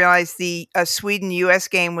didn't even realize the Sweden-US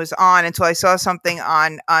game was on until I saw something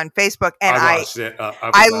on Facebook. And I watched it.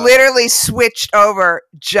 I literally switched over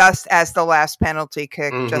just as the last penalty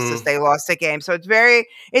kick, just as they lost the game. So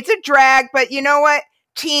it's a drag, but you know what?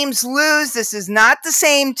 Teams lose. This is not the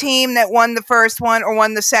same team that won the first one or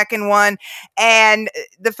won the second one. And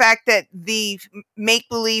the fact that the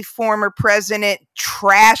make-believe former president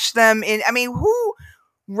trashed them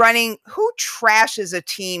who trashes a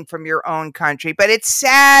team from your own country? But it's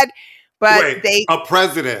sad. But a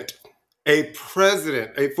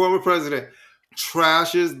former president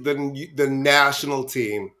trashes the national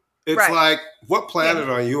team. It's like, what planet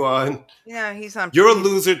are you on? Yeah, he's on. You're a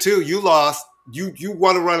loser too. You lost. You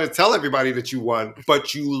want to run and tell everybody that you won,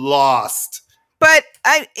 but you lost. But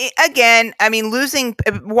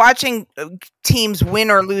watching teams win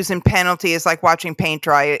or lose in penalty is like watching paint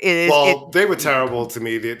dry. They were terrible to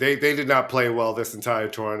me. They did not play well this entire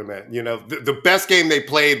tournament. The best game they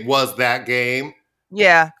played was that game.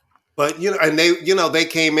 Yeah. But, and they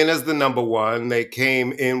came in as the number one. They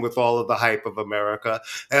came in with all of the hype of America.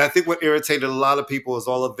 And I think what irritated a lot of people is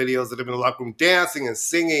all the videos that have been in the locker room dancing and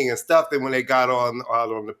singing and stuff. Then when they got out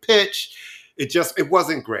on the pitch, it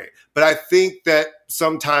wasn't great. But I think that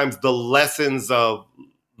sometimes the lessons of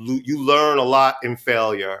you learn a lot in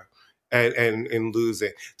failure and in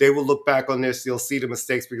losing. They will look back on this. You'll see the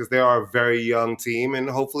mistakes because they are a very young team, and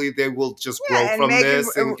hopefully they will just grow from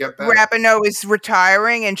this and get better. Rapinoe is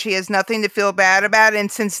retiring, and she has nothing to feel bad about.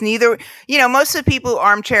 And since most of the people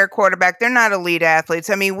armchair quarterback, they're not elite athletes.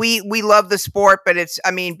 I mean, we love the sport, but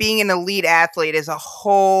being an elite athlete is a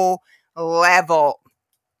whole level.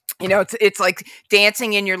 It's like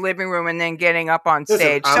dancing in your living room and then getting up on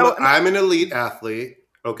stage. I'm an elite athlete.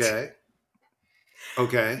 Okay.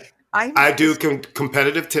 I do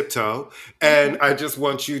competitive tiptoe, and I just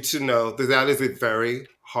want you to know that is a very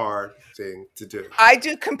hard thing to do. I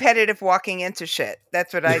do competitive walking into shit.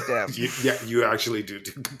 That's what I do. You actually do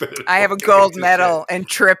competitive. I have a gold medal in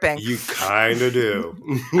tripping. You kind of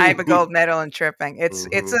do. I have a gold medal in tripping.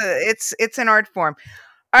 It's an art form.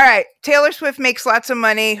 All right. Taylor Swift makes lots of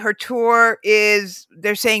money. Her tour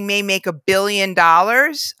they're saying may make $1 billion.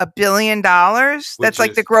 $1 billion. That's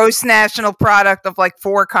like the gross national product of like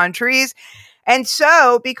 4 countries. And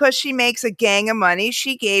so because she makes a gang of money,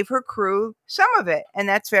 she gave her crew some of it. And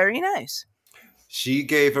that's very nice. She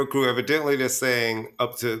gave her crew, evidently they're saying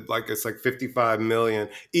up to it's like $55 million.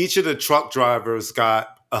 Each of the truck drivers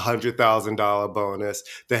got $100,000 bonus.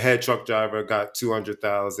 The head truck driver got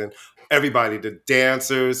 $200,000. Everybody, the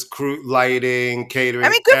dancers, crew, lighting,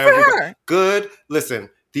 catering. Good for her. Good. Listen,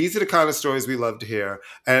 these are the kind of stories we love to hear.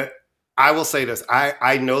 And I will say this.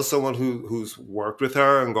 I know someone who's worked with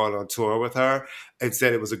her and gone on tour with her and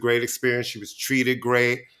said it was a great experience. She was treated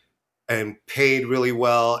great and paid really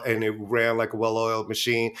well, and it ran like a well-oiled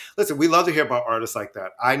machine. Listen, we love to hear about artists like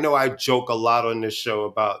that. I know I joke a lot on this show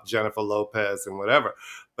about Jennifer Lopez and whatever,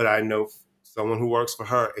 but I know someone who works for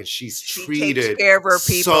her, and she treated takes care of her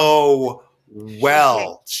people so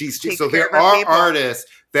well. Takes So care there of her are people. artists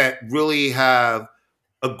that really have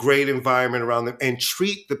a great environment around them and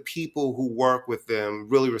treat the people who work with them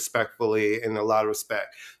really respectfully and a lot of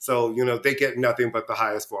respect. So, they get nothing but the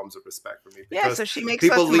highest forms of respect from me Yeah, because so she makes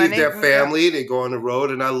people lots of leave money. their Yeah. family, they go on the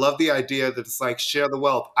road. And I love the idea that it's like, share the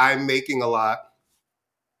wealth. I'm making a lot.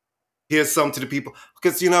 Here's some to the people.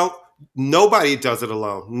 Because, nobody does it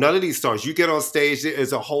alone. None of these stars. You get on stage, there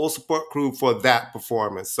is a whole support crew for that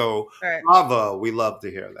performance. So, Right. bravo. We love to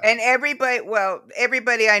hear that. And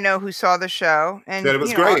everybody I know who saw the show and Said it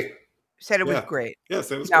was great. said it was Yeah. great. Yeah,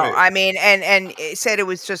 said it was No, great. I mean, and it said it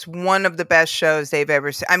was just one of the best shows they've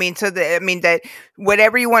ever seen. I mean, that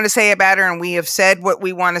whatever you want to say about her, and we have said what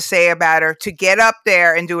we want to say about her, to get up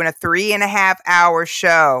there and doing a 3.5-hour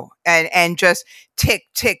show and just tick,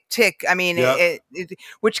 tick, tick. I mean, Yep.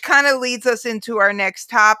 which kind of leads us into our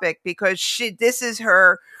next topic because this is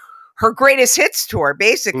her greatest hits tour,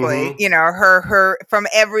 basically, Mhm. her from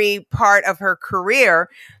every part of her career.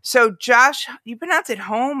 So Josh, you pronounce it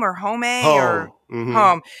Home or Home or Mhm.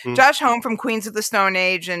 Home? Mhm. Josh Home from Queens of the Stone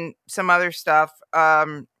Age and some other stuff.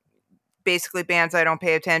 Basically bands I don't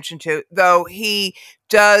pay attention to, though he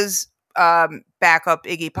does back up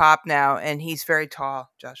Iggy Pop now, and he's very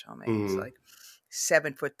tall. Josh Homme, he's like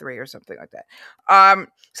 7'3" or something like that.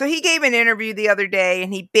 So he gave an interview the other day,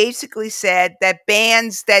 and he basically said that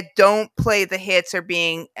bands that don't play the hits are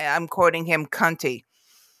being, I'm quoting him, cunty.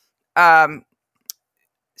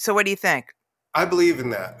 So what do you think? I believe in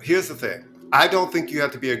that. Here's the thing. I don't think you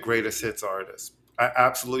have to be a greatest hits artist. I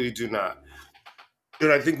absolutely do not.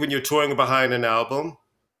 And I think when you're touring behind an album,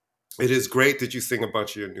 it is great that you sing a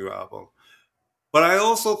bunch of your new album. But I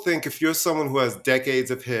also think if you're someone who has decades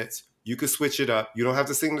of hits, you could switch it up. You don't have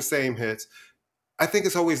to sing the same hits. I think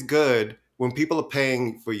it's always good when people are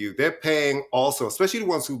paying for you. They're paying also, especially the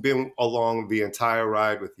ones who've been along the entire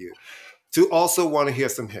ride with you, to also want to hear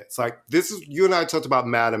some hits. Like you and I talked about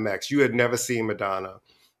Madam X. You had never seen Madonna.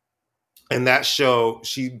 And that show,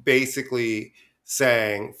 she basically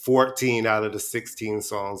sang 14 out of the 16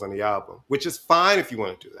 songs on the album, which is fine if you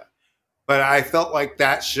want to do that. But I felt like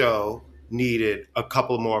that show needed a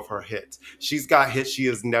couple more of her hits. She's got hits she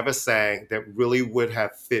has never sang that really would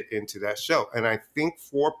have fit into that show. And I think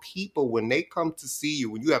for people, when they come to see you,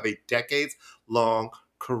 when you have a decades long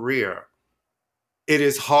career, it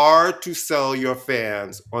is hard to sell your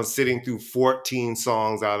fans on sitting through 14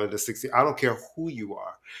 songs out of the 60. I don't care who you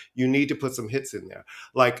are. You need to put some hits in there.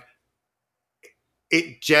 Like,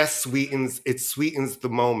 it just sweetens the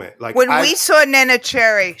moment. Like, When we saw Nena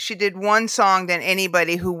Cherry, she did one song than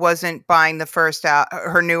anybody who wasn't buying the first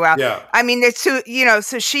her new album. Yeah. I mean, it's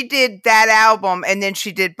so she did that album and then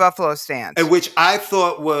she did Buffalo Stance. And which I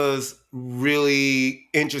thought was really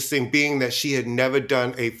interesting, being that she had never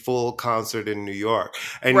done a full concert in New York.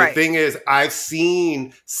 And Right. The thing is, I've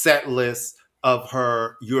seen set lists of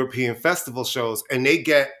her European festival shows, and they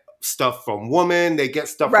get stuff from Woman, they get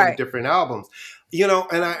stuff from Right. different albums. And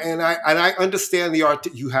I understand the art.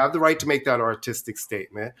 You have the right to make that artistic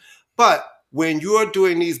statement, but when you're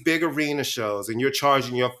doing these big arena shows and you're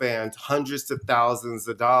charging your fans hundreds of thousands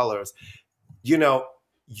of dollars, you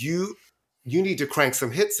need to crank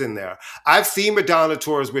some hits in there. I've seen Madonna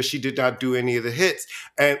tours where she did not do any of the hits,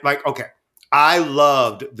 and I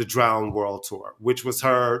loved the Drowned World Tour, which was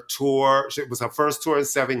her tour. It was her first tour in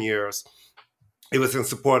 7 years. It was in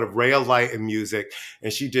support of Ray of Light and music,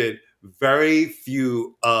 and she did very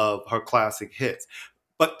few of her classic hits.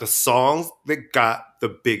 But the songs that got the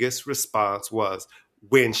biggest response was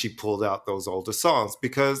when she pulled out those older songs,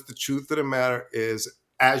 because the truth of the matter is,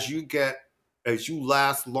 as you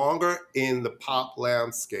last longer in the pop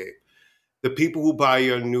landscape, the people who buy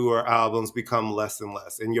your newer albums become less and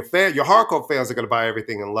less. And your hardcore fans are going to buy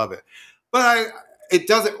everything and love it. But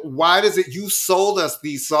why does it, you sold us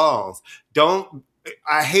these songs.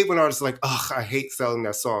 I hate when artists are like, I hate selling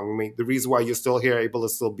that song. I mean, the reason why you're still here, able to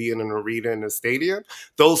still be in an arena and a stadium,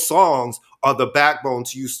 those songs are the backbone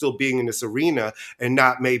to you still being in this arena and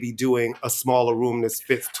not maybe doing a smaller room that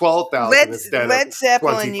fits 12,000 instead Led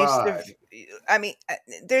Zeppelin 25. I mean,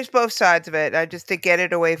 there's both sides of it. Just to get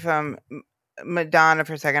it away from Madonna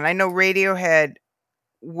for a second. I know Radiohead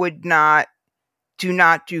do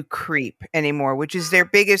not do Creep anymore, which is their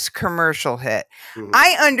biggest commercial hit. Mhm.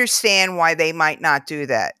 I understand why they might not do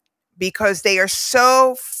that, because they are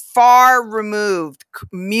so far removed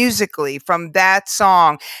musically from that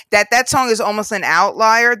song that song is almost an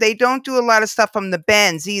outlier. They don't do a lot of stuff from the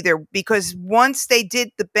Bends either, because once they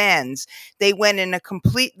did the Bends, they went in a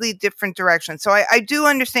completely different direction. So I do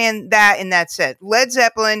understand that in that set. Led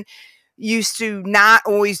Zeppelin, used to not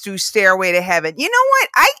always do Stairway to Heaven. You know what?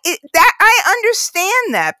 I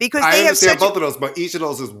understand that because they have such both of those, but each of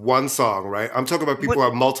those is one song, right? I'm talking about people who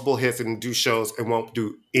have multiple hits and do shows and won't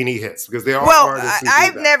do any hits because there are artists who do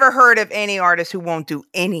I've that. never heard of any artist who won't do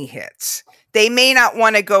any hits. They may not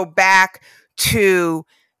want to go back to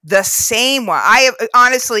the same one. I have,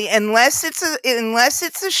 honestly, unless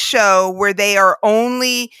it's a show where they are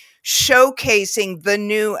only showcasing the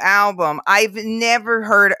new album, I've never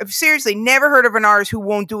heard of an artist who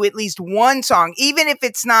won't do at least one song, even if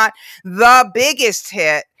it's not the biggest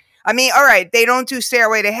hit. I mean, all right, they don't do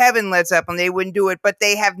Stairway to Heaven, Led Zeppelin, they wouldn't do it, but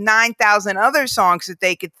they have 9,000 other songs that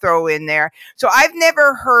they could throw in there. So I've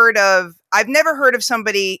never heard of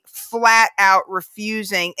somebody flat out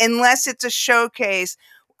refusing, unless it's a showcase,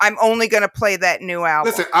 I'm only going to play that new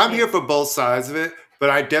album. Listen, I'm here for both sides of it,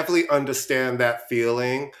 but I definitely understand that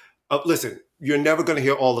feeling. Listen, you're never going to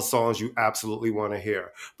hear all the songs you absolutely want to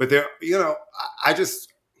hear. But there,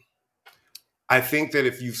 I think that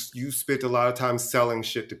if you spent a lot of time selling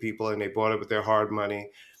shit to people and they bought it with their hard money,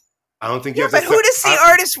 I don't think you have to. But who does the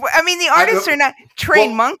artists? I mean, the artists are not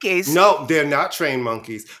trained monkeys. No, they're not trained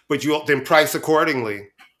monkeys. But you then price accordingly.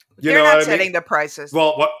 They're not setting the prices.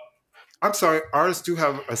 Well, what? I'm sorry, artists do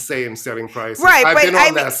have a say in setting prices. Right, I've been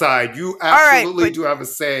on that side. You absolutely do have a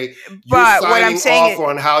say. But what I'm saying off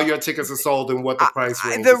on how your tickets are sold and what the price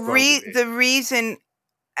range is going to be. The reason,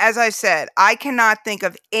 as I said, I cannot think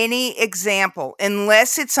of any example,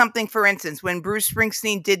 unless it's something, for instance, when Bruce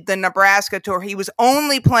Springsteen did the Nebraska tour, he was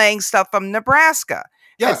only playing stuff from Nebraska.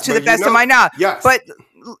 Yes, to the best of my knowledge. Yes.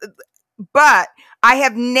 But I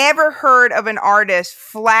have never heard of an artist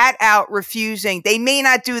flat out refusing. They may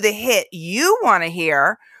not do the hit you want to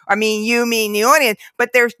hear. I mean, you mean the audience,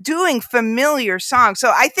 but they're doing familiar songs.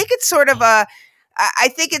 So I think it's sort of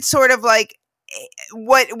like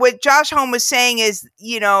what Josh Homme was saying is,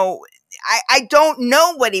 I don't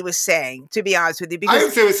know what he was saying, to be honest with you. I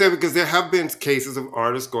understand what he's saying because there have been cases of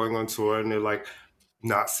artists going on tour and they're like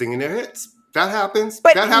not singing their hits. That happens.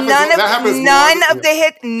 But none of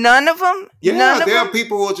them. Yeah, there are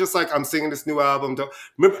people who are just like, I'm singing this new album. Think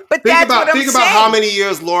about how many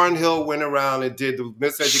years Lauryn Hill went around and did the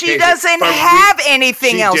Miseducation. She doesn't have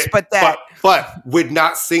anything else but that. But would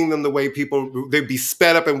not sing them the way they'd be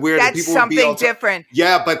sped up and weird. That's and people something would be different.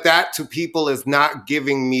 Yeah, but that to people is not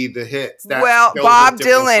giving me the hits. Bob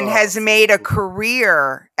Dylan has made a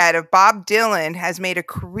career Bob Dylan has made a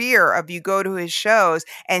career of, you go to his shows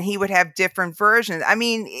and he would have different versions. I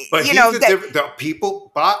mean, but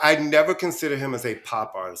I never consider him as a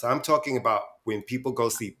pop artist. I'm talking about when people go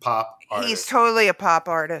see pop artists. He's totally a pop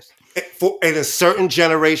artist. In a certain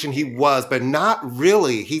generation, he was, but not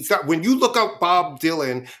really. He's not. When you look up Bob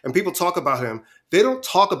Dylan and people talk about him, they don't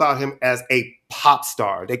talk about him as a pop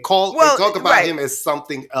star. They talk about him as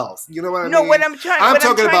something else. You know what I mean? No, I'm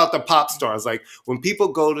talking about the pop stars. Like when people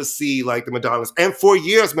go to see like the Madonnas, and for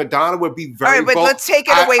years Madonna would be very. All right, but let's take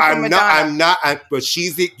it away from Madonna.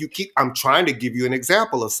 I'm trying to give you an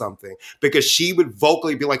example of something because she would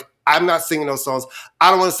vocally be like, I'm not singing those songs.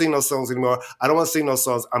 I don't want to sing those songs anymore. I don't want to sing those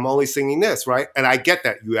songs. I'm only singing this, right? And I get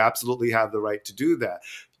that. You absolutely have the right to do that.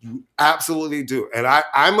 You absolutely do. And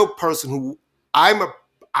I'm a person who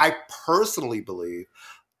I personally believe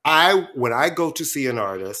when I go to see an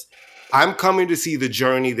artist, I'm coming to see the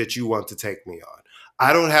journey that you want to take me on.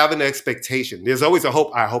 I don't have an expectation. There's always a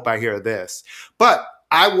hope. I hope I hear this. But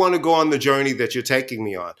I want to go on the journey that you're taking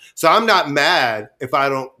me on. So I'm not mad if I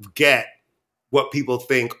don't get what people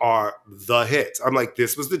think are the hits. I'm like,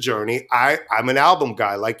 this was the journey. I'm an album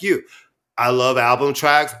guy like you. I love album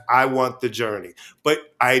tracks. I want the journey. But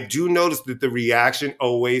I do notice that the reaction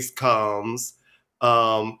always comes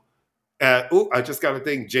I just got to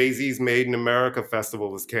think, Jay-Z's Made in America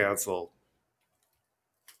festival was canceled.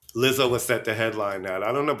 Lizzo was set to headline that.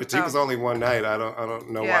 I don't know, but it was only one night. I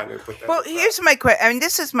don't know why they put that. Well, here's my question. I mean,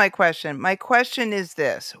 this is my question. My question is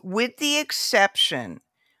this: with the exception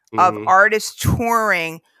of artists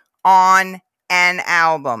touring on an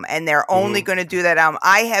album, and they're only going to do that album,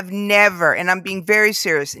 I have never, and I'm being very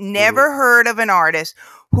serious, never heard of an artist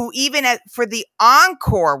who even for the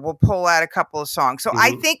encore will pull out a couple of songs. So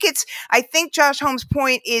I think Josh Homme's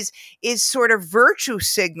point is sort of virtue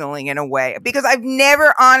signaling in a way, because I've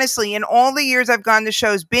never, honestly, in all the years I've gone to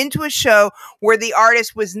shows, been to a show where the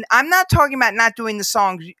artist I'm not talking about not doing the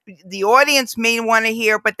songs the audience may want to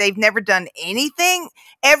hear, but they've never done anything.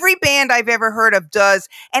 Every band I've ever heard of does.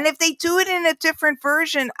 And if they do it in a different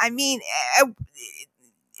version, I mean,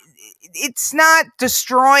 it's not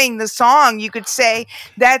destroying the song. You could say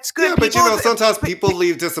that's good. Yeah, but sometimes people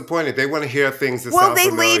leave disappointed. They want to hear things that sound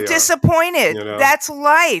familiar. Well, they leave disappointed. That's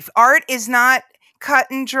life. Art is not cut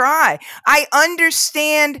and dry. I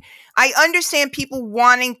understand people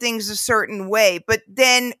wanting things a certain way, but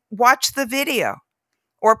then watch the video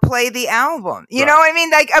or play the album. You know what I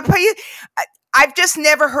mean? Like, I've just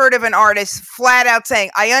never heard of an artist flat out saying,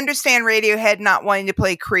 I understand Radiohead not wanting to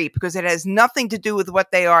play Creep because it has nothing to do with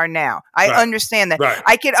what they are now. I understand that. Right.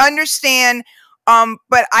 I could understand,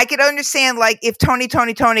 but I could understand, like, if Tony,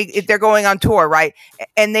 if they're going on tour, right,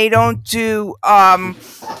 and they don't do,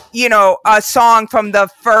 you know, a song from the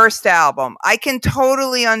first album. I can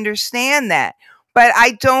totally understand that. But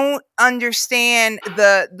I don't understand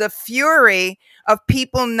the fury of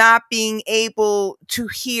people not being able to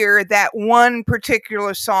hear that one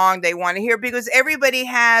particular song they want to hear, because everybody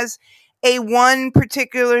has a one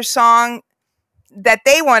particular song that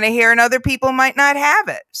they want to hear and other people might not have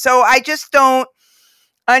it. So I just don't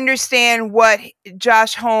understand what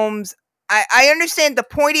Josh Holmes, I understand the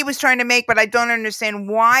point he was trying to make, but I don't understand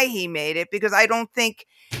why he made it, because I don't think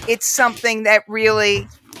it's something that really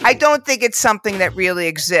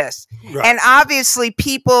exists. Right. And obviously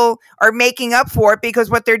people are making up for it because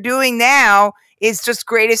what they're doing now is just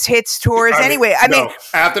greatest hits tours anyway. I mean,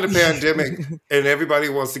 after the pandemic and everybody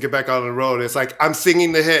wants to get back on the road, it's like, I'm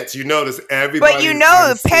singing the hits. You notice everybody. But you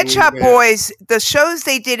know, Pet Shop Boys, the shows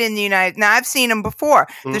they did in the United, now I've seen them before.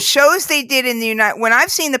 Mm-hmm. The shows they did in the United, when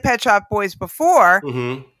I've seen the Pet Shop Boys before,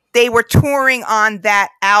 mm-hmm. they were touring on that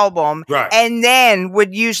album, and then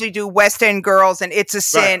would usually do West End Girls and It's a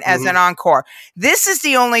Sin as an encore. This is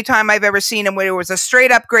the only time I've ever seen them where it was a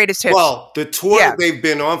straight up greatest hits. Well, the tour that they've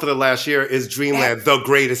been on for the last year is Dreamland, the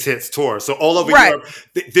greatest hits tour. So all over Europe,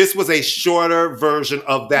 this was a shorter version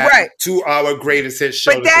of that 2-hour greatest hits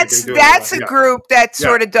show. But that's a group that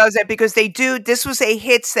sort of does it, because they do. This was a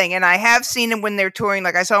hits thing, and I have seen them when they're touring.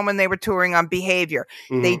 Like I saw them when they were touring on Behavior.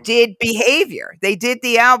 Mm-hmm. They did Behavior. They did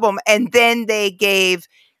the album, and then they gave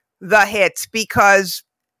the hits, because,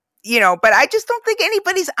 you know, but I just don't think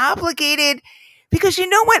anybody's obligated, because you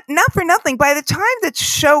know what, not for nothing, by the time the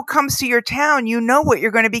show comes to your town, you know what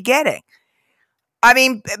you're going to be getting. I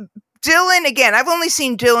mean, Dylan, again, I've only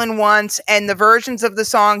seen Dylan once, and the versions of the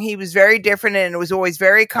song, he was very different, and it was always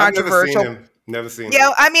very controversial. Never seen him.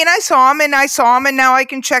 Yeah, I mean, I saw him, and now I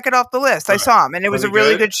can check it off the list. I saw him, and it was a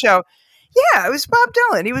really good show. Yeah, it was Bob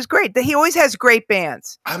Dylan. He was great. He always has great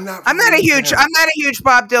bands. I'm not a huge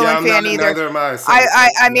Bob Dylan fan either. Neither am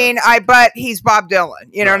I. But he's Bob Dylan.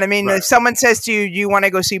 You know what I mean? If someone says to you, "Do you want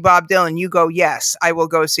to go see Bob Dylan?" You go, "Yes, I will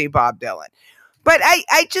go see Bob Dylan." But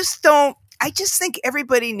I just don't. I just think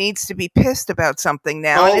everybody needs to be pissed about something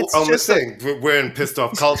now. We're in pissed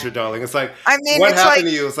off culture, darling. It's like, what happened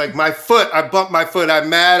to you? It's like, my foot. I bumped my foot. I'm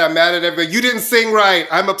mad at everybody. You didn't sing right.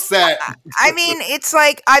 I'm upset. I mean, it's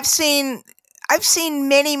like I've seen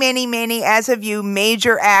many, as of you,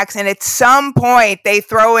 major acts, and at some point they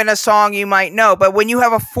throw in a song you might know. But when you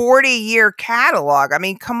have a 40-year catalog, I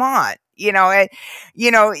mean, come on, I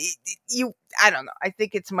don't know. I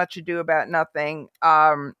think it's much ado about nothing.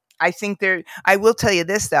 I will tell you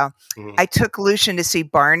this though. Mm-hmm. I took Lucian to see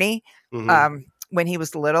Barney when he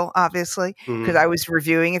was little, obviously, because I was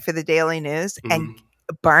reviewing it for the Daily News, and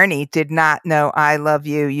Barney did not know "I Love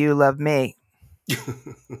You, You Love Me."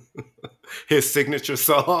 His signature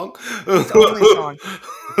song. His only song.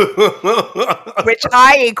 Which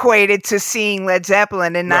I equated to seeing Led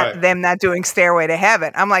Zeppelin and them not doing Stairway to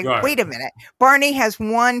Heaven. I'm like, wait a minute. Barney has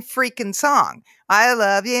one freaking song. "I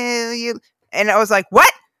love you." And I was like,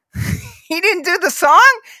 what? He didn't do the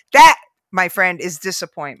song? That, my friend, is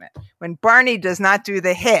disappointment. When Barney does not do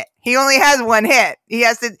the hit. He only has one hit. He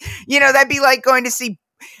has to, that'd be like going to see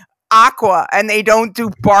Aqua and they don't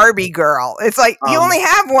do Barbie Girl. It's like, you only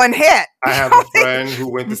have one hit. I have a friend who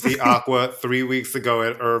went to see Aqua 3 weeks ago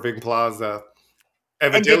at Irving Plaza.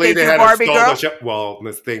 Evidently, they had Barbie Girl? Well,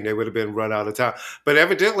 this thing, they would have been run out of town. But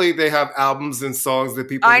evidently, they have albums and songs that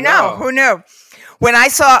people know. I know. Who knew? When I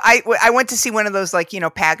went to see one of those, like,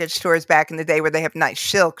 package tours back in the day where they have nice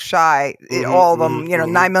Silk, Shy, all of them,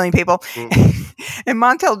 9 million people. And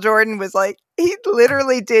Montel Jordan was like, he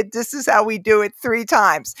literally did "This Is How We Do It" 3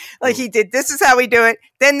 times. Like, he did "This Is How We Do It,"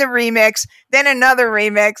 then the remix, then another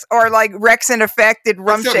remix, or like Rex and Effect did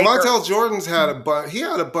 "Rum Shaker." Montel Jordan's had a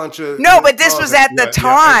bunch of. No, but this was at the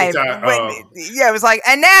time. It was like,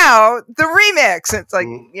 and now the remix. It's like,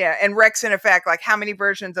 and Rex and Effect, like, how many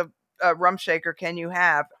versions of Rum Shaker can you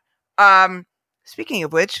have? Speaking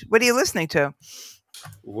of which, what are you listening to?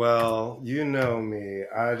 Well, you know me.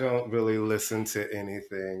 I don't really listen to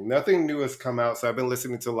anything. Nothing new has come out, so I've been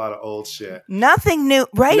listening to a lot of old shit. Nothing new,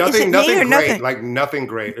 right? Is it me or Nothing great. nothing? Like nothing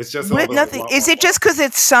great. It's just all What, been like nothing. wah, Is wah, it wah. just because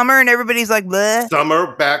it's summer and everybody's like, bleh?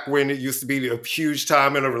 Summer back when it used to be a huge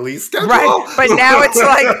time in a release schedule. Right, but now it's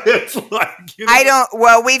like it's like you know, I don't.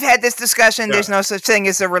 Well, we've had this discussion. Yeah. There's no such thing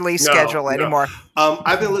as a release schedule No. anymore.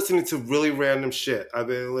 I've been listening to really random shit. I've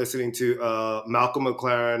been listening to Malcolm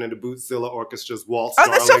McLaren and the Bootzilla Orchestra's Waltz Oh,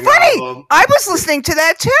 that's so Darling funny. album. I was listening to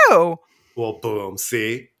that too. Well, boom.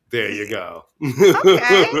 See, there you go.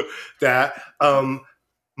 Okay. That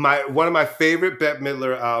one of my favorite Bette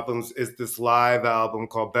Midler albums is this live album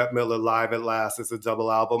called Bette Midler Live at Last. It's a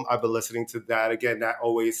double album. I've been listening to that again. That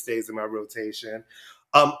always stays in my rotation.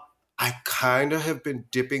 I kind of have been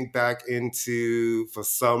dipping back into, for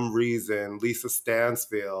some reason, Lisa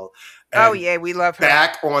Stansfield. Oh yeah, we love her.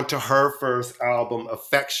 Back onto her first album,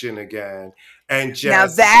 Affection, again, and just Now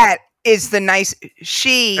that is the nice.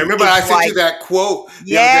 She. I remember is I sent like, you that quote.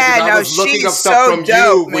 Yeah, I no, was looking she's up stuff so from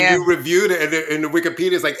dope, you when man. you reviewed it, and in the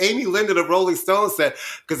Wikipedia, it's like Amy Linda, the Rolling Stones said,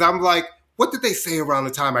 because I'm like, what did they say around the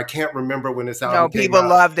time? I can't remember when this album came people out.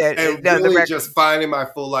 loved it. And The really record. just finding my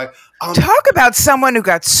full life. Talk about someone who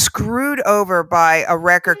got screwed over by a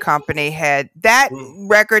record company head. That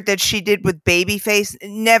record that she did with Babyface,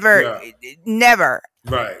 never.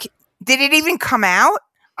 Right. Did it even come out?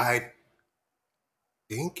 I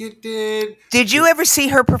think it did. Did you ever see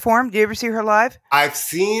her perform? Did you ever see her live? I've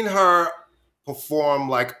seen her perform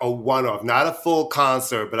like a one-off, not a full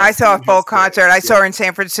concert, but I saw a full concert. I saw her in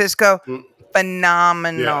San Francisco.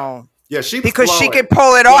 Phenomenal. Yeah, she because flowing. she could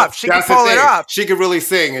pull it off. She could pull it off. She could really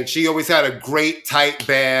sing, and she always had a great tight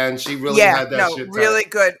band. She really had that shit. Really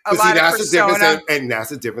good. A lot of persona. And that's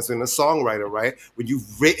the difference in a songwriter, right? When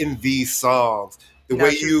you've written these songs, the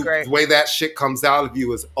way that shit comes out of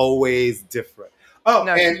you is always different. Oh,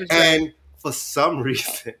 and for some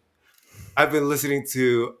reason, I've been listening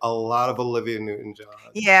to a lot of Olivia Newton-John.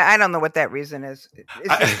 Yeah, I don't know what that reason is.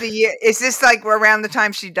 Is this like around the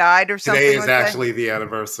time she died or something? Today is actually the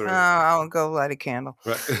anniversary. Oh, I'll go light a candle.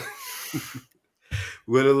 Right.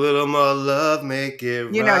 With a little more love, make it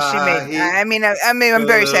right. You know, she made. I mean, I'm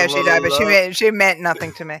very sad she died, but she meant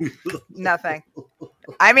nothing to me. Nothing.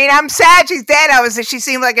 I mean, I'm sad she's dead. She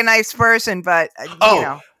seemed like a nice person, but you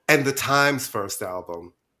know. And the Times' first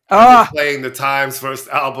album. Oh. I've been playing the Times' first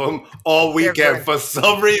album all weekend. For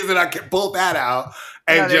some reason, I pulled that out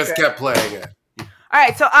and just kept playing it. All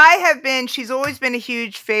right, so she's always been a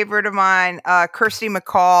huge favorite of mine, Kirsty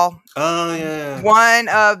MacColl. Oh, yeah. One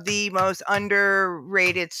of the most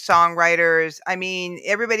underrated songwriters. I mean,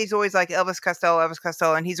 everybody's always like Elvis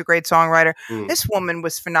Costello, and he's a great songwriter. This woman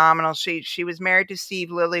was phenomenal. She was married to Steve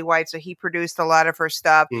Lillywhite, so he produced a lot of her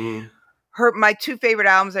stuff. My two favorite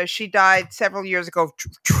albums are she died several years ago,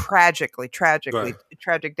 tragic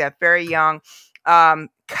death, very young.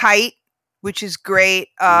 Kite, which is great.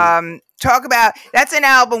 Talk about, that's an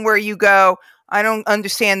album where you go, I don't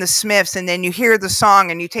understand the Smiths, and then you hear the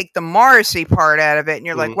song and you take the Morrissey part out of it and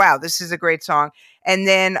you're like, wow, this is a great song. And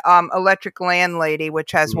then Electric Landlady,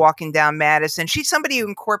 which has Walking Down Madison. She's somebody who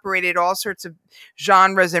incorporated all sorts of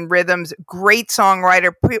genres and rhythms. Great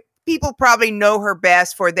songwriter. People probably know her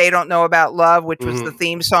best for They Don't Know About Love, which was the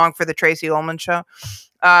theme song for the Tracy Ullman Show.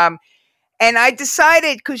 And I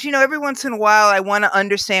decided, because, every once in a while I want to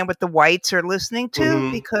understand what the whites are listening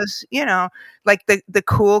to because, like the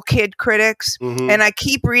cool kid critics. And I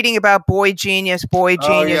keep reading about Boy Genius. I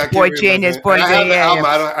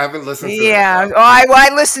haven't listened to it. Yeah. I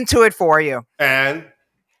listened to it for you. And?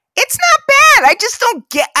 It's not bad. I just don't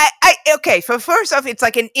get. Okay. So first off, it's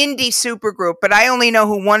like an indie supergroup, but I only know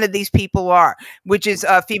who one of these people are, which is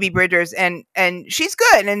Phoebe Bridgers, and she's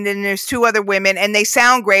good. And then there's two other women, and they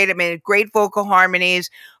sound great. I mean, great vocal harmonies.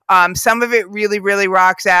 Some of it really, really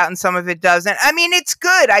rocks out, and some of it doesn't. I mean, it's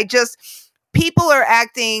good. People are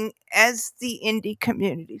acting as the indie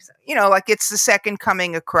community, like it's the second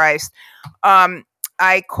coming of Christ.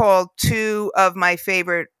 I called two of my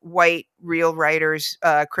favorite white real writers,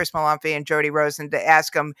 Chris Malamfi and Jody Rosen, to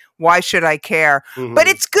ask them, why should I care? But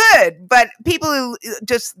it's good. But people who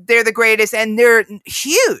they're the greatest, and they're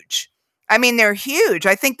huge. I mean, they're huge.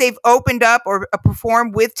 I think they've opened up or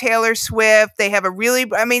performed with Taylor Swift. They have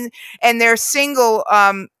and their single,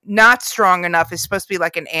 Not Strong Enough, is supposed to be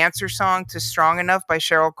like an answer song to Strong Enough by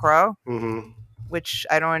Sheryl Crow. Which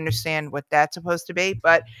I don't understand what that's supposed to be,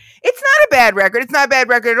 but it's not a bad record. It's not a bad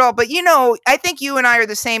record at all. But, I think you and I are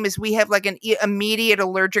the same, as we have like an immediate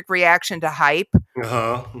allergic reaction to hype.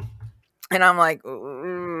 And I'm like,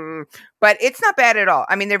 But it's not bad at all.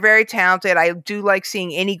 I mean, they're very talented. I do like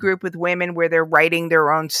seeing any group with women where they're writing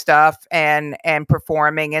their own stuff and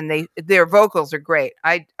performing, and their vocals are great.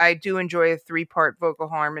 I do enjoy a 3-part vocal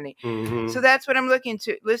harmony. So that's what I'm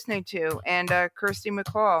listening to. And Kirsty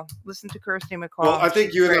McCall. Listen to Kirsty McCall. Well, I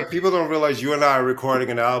think people don't realize you and I are recording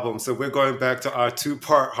an album, so we're going back to our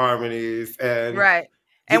 2-part harmonies, and right.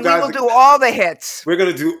 And we will do all the hits. We're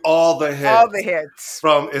going to do all the hits. All the hits.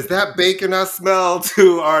 From Is That Bacon I Smell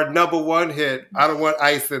to our number 1 hit, I Don't Want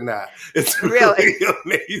Ice in That. It's really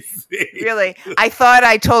amazing. Really? I thought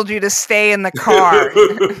I told you to stay in the car.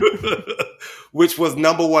 Which was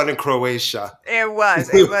number 1 in Croatia. It was.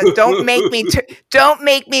 Don't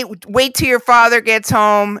make me wait till your father gets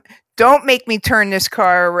home. Don't make me turn this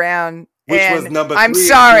car around. Which was number 3.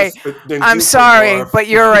 I'm sorry,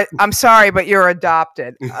 but you're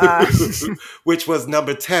adopted. Which was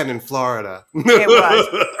number 10 in Florida. It was.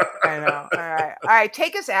 I know. All right.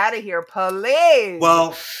 Take us out of here, please.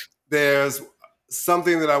 Well, there's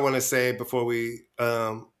something that I want to say before we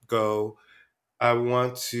go. I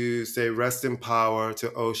want to say rest in power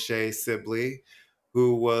to O'Shea Sibley,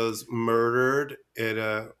 who was murdered at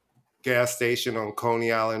a gas station on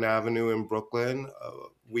Coney Island Avenue in Brooklyn a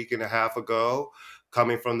week and a half ago,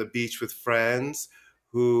 coming from the beach with friends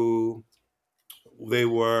who they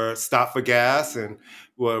were stopped for gas and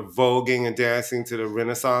were voguing and dancing to the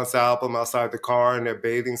Renaissance album outside the car in their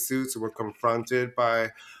bathing suits and were confronted by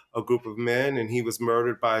a group of men, and he was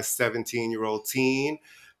murdered by a 17-year-old teen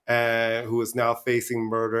who is now facing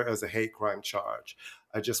murder as a hate crime charge.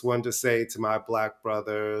 I just wanted to say to my Black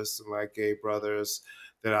brothers, my gay brothers,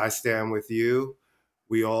 that I stand with you.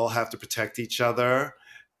 We all have to protect each other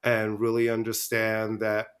and really understand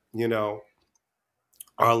that,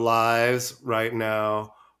 our lives right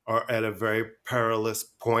now are at a very perilous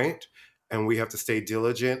point, and we have to stay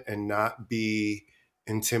diligent and not be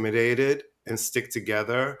intimidated and stick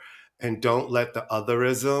together. And don't let the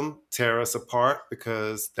otherism tear us apart,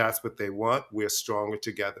 because that's what they want. We're stronger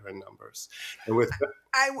together in numbers. And with that,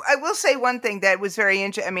 I will say one thing that was very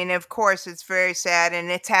interesting. I mean, of course, it's very sad and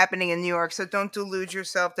it's happening in New York. So don't delude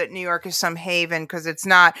yourself that New York is some haven, because it's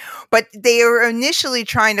not. But they were initially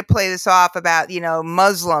trying to play this off about,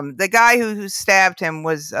 Muslim. The guy who stabbed him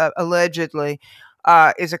was allegedly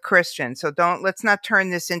is a Christian. So let's not turn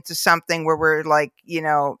this into something where we're like,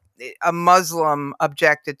 a Muslim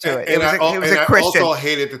objected to it. It was a Christian. I also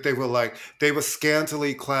hated that they were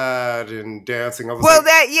scantily clad and dancing.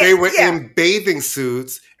 They were in bathing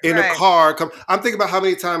suits in a car. I'm thinking about how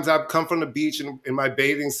many times I've come from the beach in my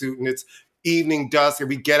bathing suit, and it's evening dusk, and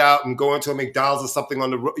we get out and go into a McDonald's or something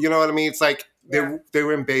on the road. You know what I mean? It's like they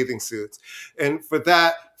were in bathing suits. And for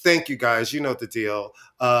that, thank you guys. You know the deal.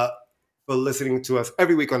 For listening to us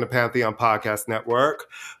every week on the Pantheon Podcast Network,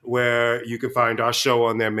 where you can find our show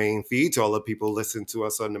on their main feed. To all the people who listen to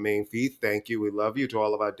us on the main feed, thank you. We love you. To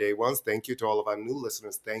all of our day ones, thank you. To all of our new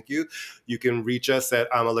listeners, thank you. You can reach us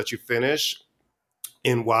at ImmaLetYouFinish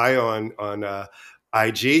NY on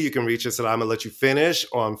IG. You can reach us at ImmaLetYouFinish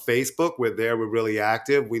on Facebook. We're there. We're really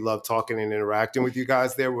active. We love talking and interacting with you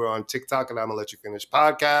guys there. We're on TikTok at ImmaLetYouFinish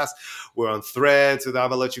Podcast. We're on Threads with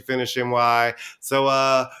ImmaLetYouFinish NY.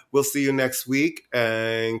 So we'll see you next week,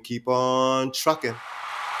 and keep on trucking.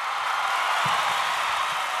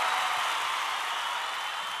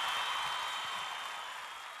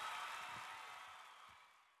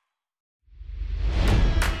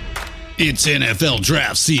 It's NFL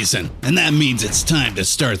draft season, and that means it's time to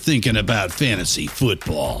start thinking about fantasy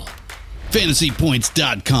football.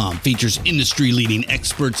 FantasyPoints.com features industry-leading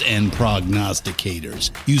experts and prognosticators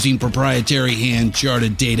using proprietary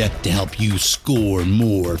hand-charted data to help you score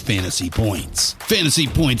more fantasy points.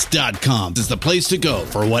 FantasyPoints.com is the place to go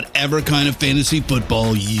for whatever kind of fantasy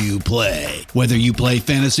football you play. Whether you play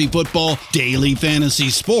fantasy football, daily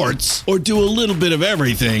fantasy sports, or do a little bit of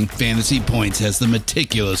everything, Fantasy Points has the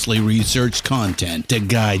meticulously researched content to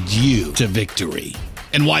guide you to victory.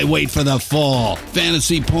 And why wait for the fall?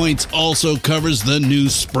 Fantasy Points also covers the new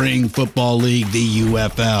spring football league, the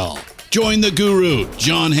UFL. Join the guru,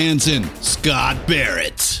 John Hansen, Scott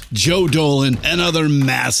Barrett, Joe Dolan, and other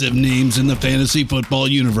massive names in the fantasy football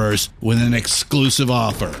universe with an exclusive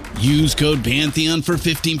offer. Use code Pantheon for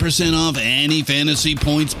 15% off any Fantasy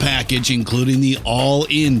Points package, including the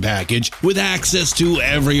all-in package, with access to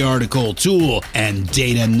every article, tool, and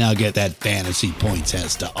data nugget that Fantasy Points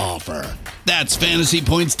has to offer. That's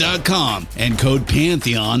FantasyPoints.com and code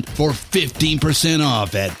Pantheon for 15%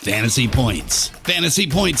 off at Fantasy Points.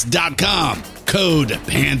 FantasyPoints.com, code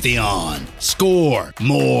Pantheon. Score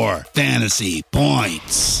more fantasy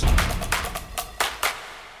points.